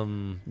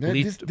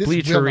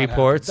Bleacher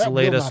Report's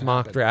latest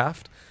mock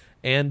draft,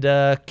 and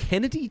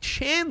Kennedy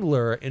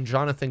Chandler and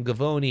Jonathan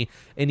Gavoni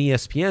in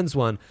ESPN's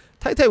one.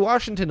 Ty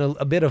Washington,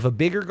 a bit of a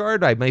bigger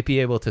guard. I might be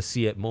able to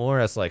see it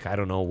more as, like, I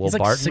don't know, Will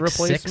Barton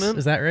replacement.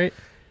 Is that right?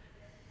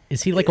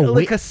 Is he like a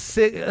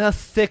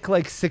thick,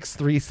 like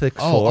 6'3",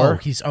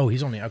 6'4"?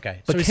 He's only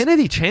okay. But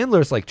Kennedy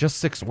Chandler's like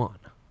just 6'1",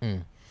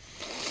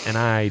 and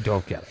I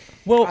don't get it.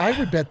 Well, I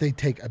would bet they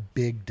take a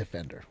big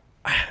defender.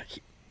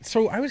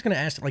 So I was going to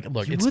ask, like,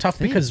 look, it's tough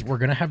because we're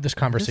going to have this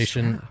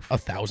conversation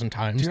 1,000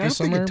 times this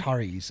summer. I don't think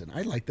Atari Eason.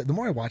 I like that. The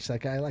more I watch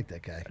that guy, I like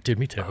that guy. Dude,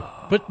 me too.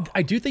 But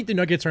I do think the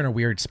Nuggets are in a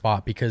weird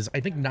spot because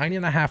I think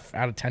 9.5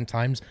 out of 10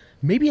 times,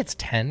 maybe it's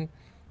 10.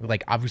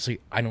 Like,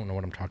 obviously, I don't know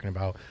what I'm talking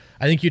about.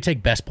 I think you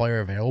take best player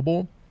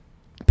available.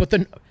 But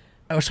then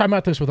I was talking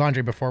about this with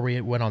Andre before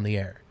we went on the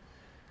air.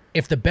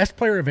 If the best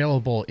player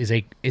available is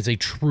a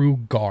true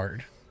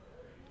guard,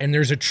 and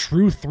there's a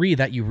true 3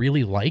 that you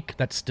really like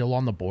that's still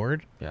on the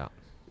board, yeah.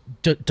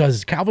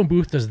 Does Calvin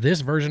Booth, does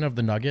this version of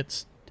the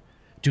Nuggets,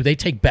 do they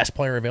take best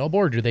player available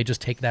or do they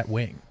just take that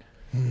wing?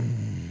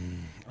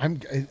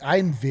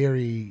 I'm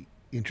very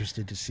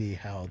interested to see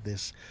how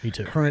this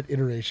current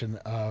iteration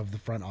of the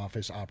front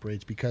office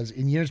operates, because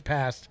in years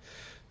past,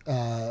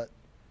 it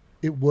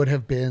would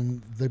have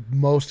been the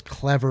most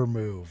clever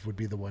move would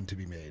be the one to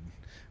be made.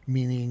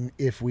 meaning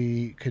if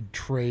we could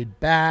trade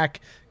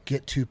back,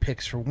 get 2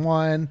 picks for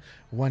one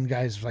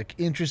guy's like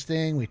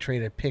interesting, we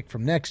trade a pick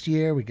from next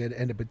year, we could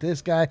end up with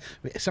this guy.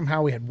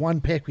 Somehow we had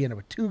 1 pick, we end up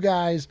with 2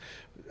 guys,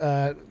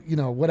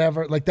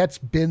 whatever. Like, that's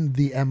been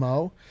the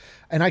MO.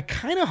 And I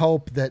kind of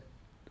hope that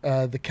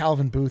the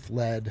Calvin Booth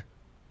led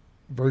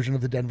version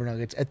of the Denver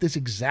Nuggets at this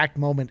exact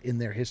moment in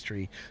their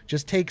history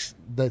just takes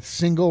the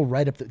single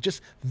right up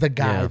just the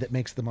guy that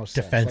makes the most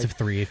defensive sense. Like,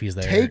 3 if he's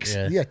there.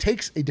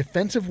 Takes a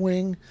defensive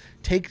wing,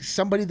 takes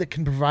somebody that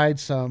can provide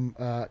some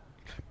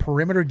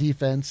perimeter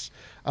defense,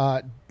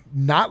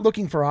 not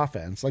looking for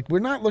offense. Like, we're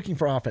not looking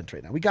for offense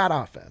right now. We got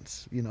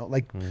offense,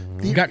 like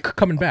you got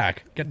coming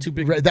back. Got 2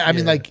 big. I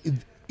mean, like,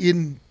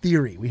 in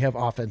theory, we have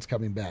offense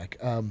coming back.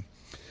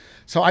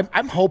 So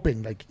I'm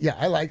hoping, like,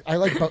 I like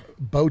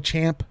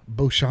Beauchamp.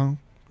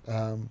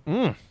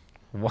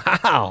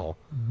 Wow.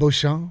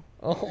 Beauchamp.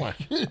 Oh my!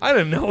 I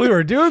didn't know we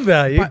were doing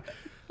that. You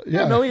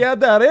didn't know he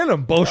had that in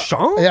him.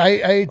 Beauchamp.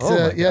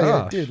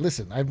 Dude.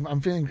 Listen,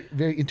 I'm feeling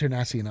very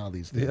international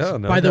these days. Yeah,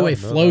 By the way,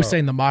 Flo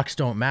saying the mocks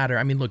don't matter.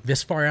 I mean, look,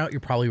 this far out, you're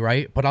probably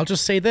right. But I'll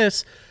just say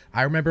this.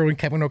 I remember when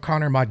Kevin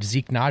O'Connor mocked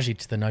Zeke Naji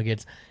to the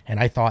Nuggets, and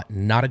I thought,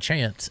 not a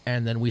chance.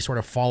 And then we sort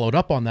of followed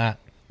up on that,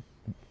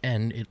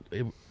 and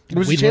it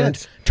was a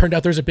chance. Turned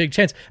out there's a big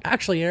chance.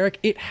 Actually, Eric,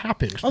 it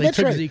happened. Oh, they that's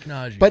took right. Zeke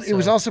Naji. But it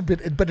was also,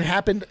 but it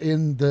happened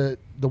in the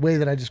way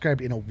that I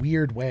described, in a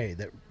weird way,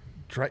 that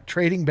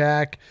trading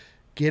back,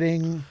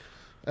 getting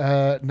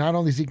not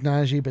only Zeke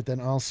Naji, but then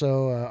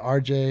also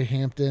RJ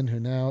Hampton, who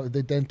now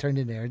they then turned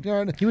into Aaron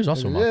Gordon. He was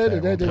also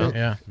mocked there.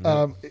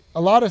 Yeah.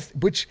 A lot of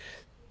which,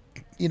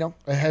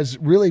 has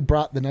really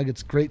brought the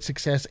Nuggets great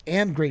success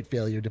and great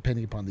failure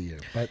depending upon the year.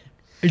 But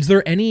is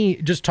there any,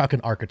 just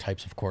talking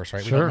archetypes, of course,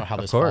 right? We Sure, don't know how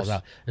this falls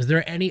out. Is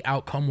there any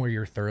outcome where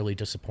you're thoroughly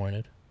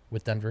disappointed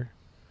with Denver?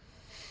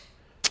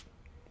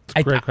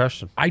 Great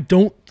question. I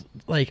don't,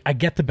 like, I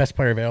get the best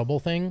player available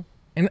thing.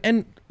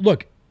 And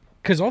look,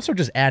 because also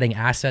just adding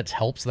assets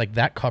helps. Like,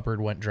 that cupboard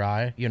went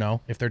dry,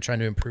 if they're trying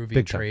to improve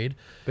your trade.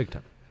 Big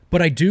time.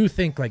 But I do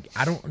think, like,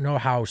 I don't know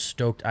how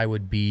stoked I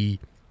would be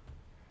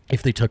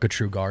if they took a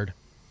true guard.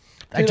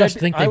 I just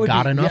think they've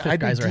got enough if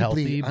guys are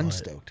healthy.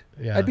 Unstoked.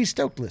 Yeah. I'd be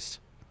stokeless.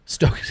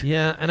 Stoked.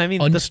 Yeah, and I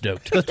mean,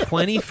 Unstoked. the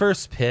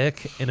 21st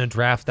pick in a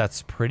draft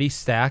that's pretty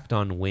stacked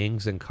on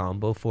wings and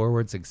combo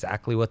forwards,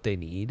 exactly what they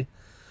need.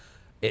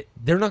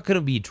 They're not going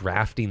to be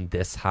drafting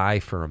this high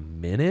for a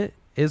minute,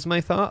 is my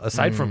thought.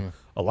 Aside from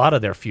a lot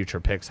of their future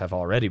picks have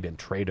already been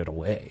traded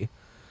away.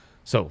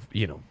 So,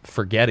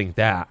 forgetting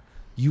that,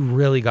 you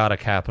really got to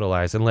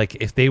capitalize. And, like,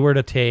 if they were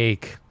to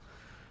take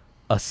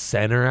a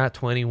center at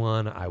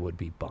 21, I would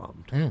be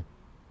bummed.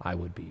 I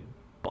would be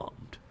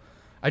bummed.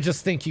 I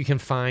just think you can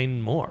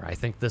find more. I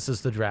think this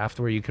is the draft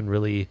where you can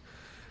really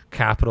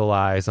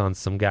capitalize on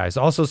some guys.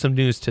 Also, some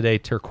news today: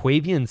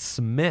 Terquavian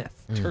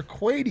Smith,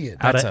 Terquavian,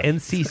 out of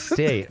NC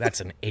State.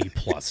 That's an A+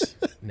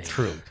 name.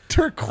 True.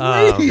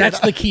 Terquavian. That's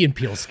the Key and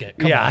Peele skit.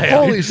 Come on.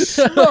 Holy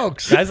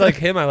smokes! Guys like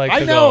him, I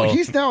know go.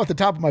 He's now at the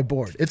top of my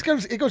board. It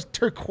goes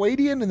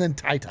Terquavian and then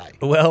Tai.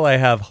 Well, I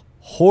have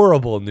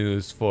horrible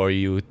news for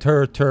you.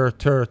 Terquavian.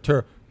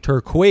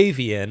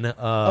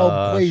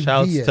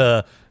 Shouts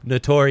to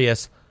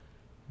Notorious.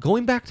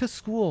 Going back to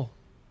school.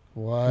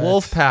 What?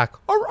 Wolfpack.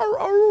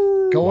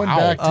 Going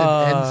back to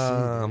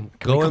NC.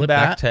 Going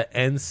back to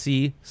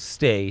NC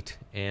State.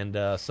 And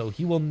so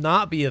he will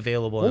not be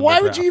available. Well,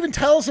 why would you even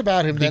tell us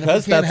about him then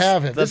because if we can't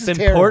have him? That's this is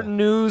important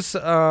news.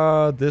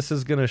 This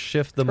is going to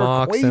shift the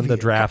mocks and the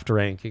draft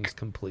rankings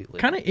completely.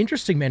 Kind of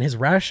interesting, man. His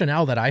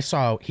rationale that I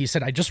saw, he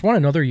said, I just want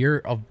another year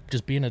of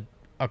just being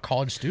a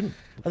college student.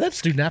 That's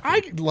student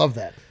athlete. I love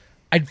that.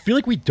 I feel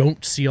like we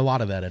don't see a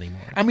lot of that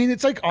anymore. I mean,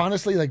 it's like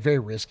honestly like very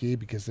risky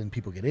because then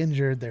people get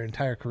injured, their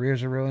entire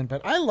careers are ruined.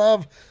 But I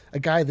love a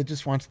guy that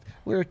just wants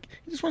a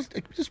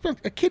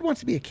kid wants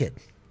to be a kid.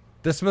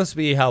 This must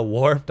be how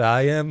warped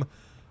I am.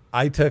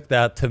 I took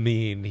that to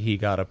mean he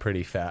got a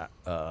pretty fat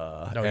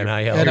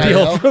NIL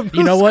deal from the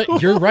You know school.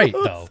 what? You're right,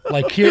 though.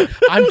 Like, here,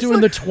 I'm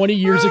doing the 20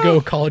 years ago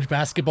college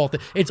basketball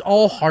thing. It's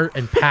all heart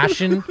and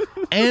passion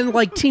and,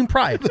 like, team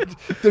pride. The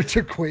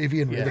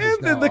Terquavian rhythm is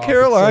And now in the off.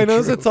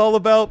 Carolinas, so it's all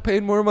about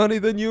paying more money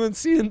than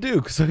UNC and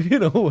Duke. So,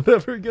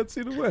 whatever gets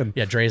you to win.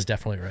 Yeah, Dre is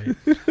definitely right.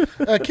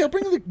 Kale,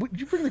 would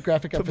you bring the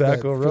graphic up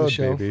Tobacco for the Road,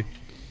 show? baby.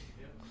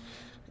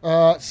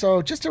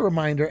 So just a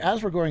reminder,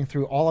 as we're going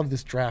through all of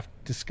this draft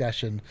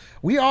discussion,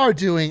 we are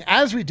doing,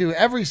 as we do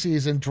every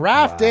season,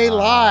 Draft Day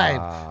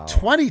Live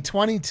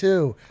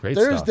 2022. Great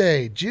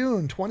Thursday,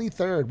 June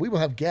 23rd. We will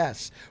have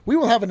guests. We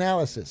will have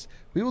analysis.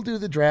 We will do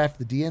the draft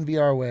the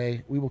DNVR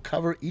way. We will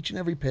cover each and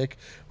every pick.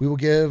 We will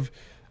give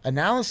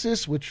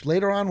analysis, which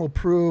later on will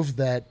prove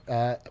that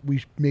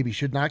we maybe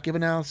should not give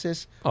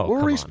analysis.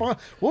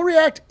 We'll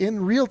react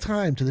in real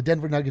time to the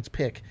Denver Nuggets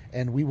pick,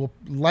 and we will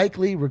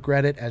likely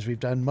regret it as we've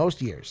done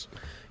most years.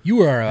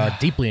 You are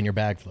deeply in your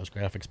bag for those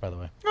graphics, by the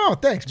way. Oh,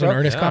 thanks, It's bro. an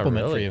earnest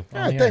compliment really. for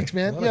you. Yeah, thanks,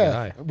 man. What a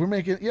guy. We're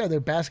making, they're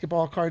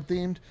basketball card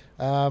themed.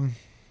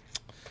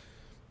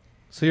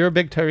 So you're a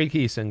big Tariq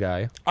Eason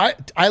guy.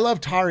 I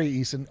love Tari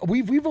Eason.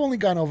 We've only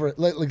gone over it.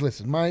 Like,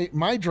 listen,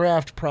 my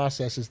draft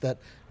process is that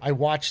I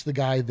watch the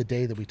guy the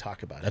day that we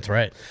talk about it. That's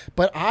right.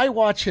 But I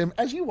watch him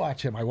as you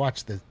watch him. I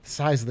watch the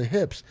size of the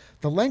hips,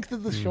 the length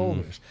of the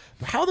shoulders,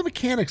 how the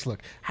mechanics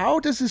look. How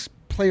does this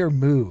player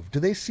move?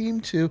 Do they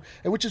seem to?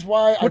 And which is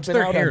why What's I've been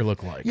their out hair on,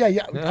 look like?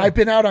 Yeah. I've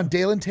been out on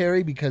Dalen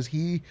Terry because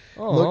he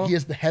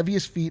has the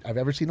heaviest feet I've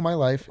ever seen in my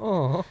life.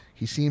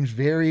 He seems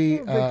very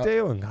Big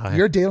Dalen guy.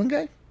 You're a Dalen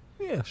guy?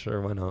 Yeah,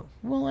 sure. Why not?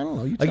 Well, I don't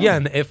know. You tell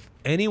Again, me. if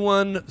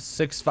anyone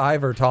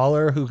 6'5" or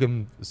taller who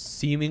can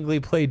seemingly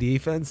play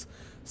defense,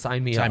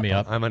 sign me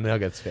up. I'm a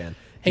Nuggets fan.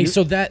 Hey,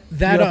 so that you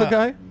have a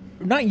guy?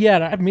 Not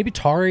yet. Maybe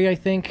Tari, I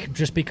think,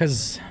 just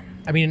because,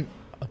 I mean,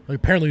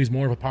 apparently he's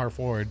more of a power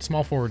forward.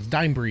 Small forward's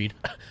dying breed.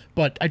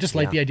 But I just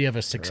like the idea of a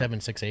 6'7",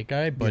 6'8"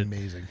 guy. But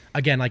amazing.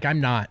 Again, like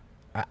I'm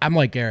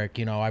like Eric,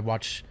 I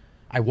watch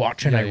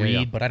and I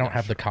read, but I don't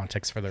have the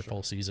context for their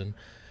full season.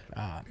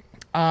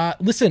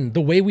 Listen, the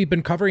way we've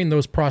been covering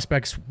those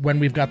prospects when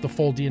we've got the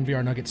full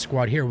DNVR Nuggets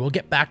squad here, we'll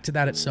get back to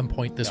that at some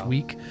point this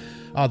week.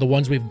 The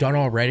ones we've done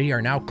already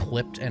are now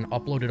clipped and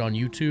uploaded on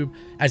YouTube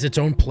as its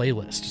own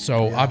playlist.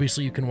 So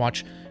obviously you can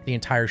watch the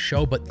entire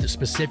show, but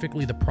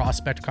specifically the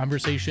prospect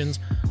conversations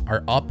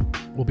are up.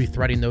 We'll be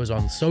threading those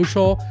on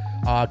social.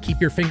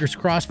 Keep your fingers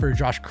crossed for a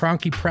Josh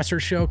Kroenke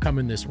presser show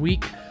coming this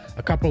week.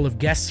 A couple of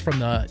guests from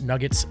the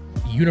Nuggets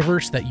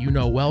universe that you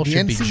know well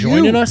should be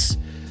joining us.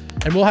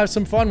 And we'll have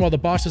some fun while the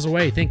boss is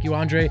away. Thank you,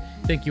 Andre.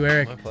 Thank you,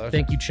 Eric.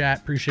 Thank you, chat.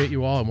 Appreciate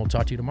you all, and we'll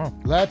talk to you tomorrow.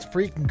 Let's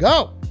freaking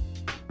go.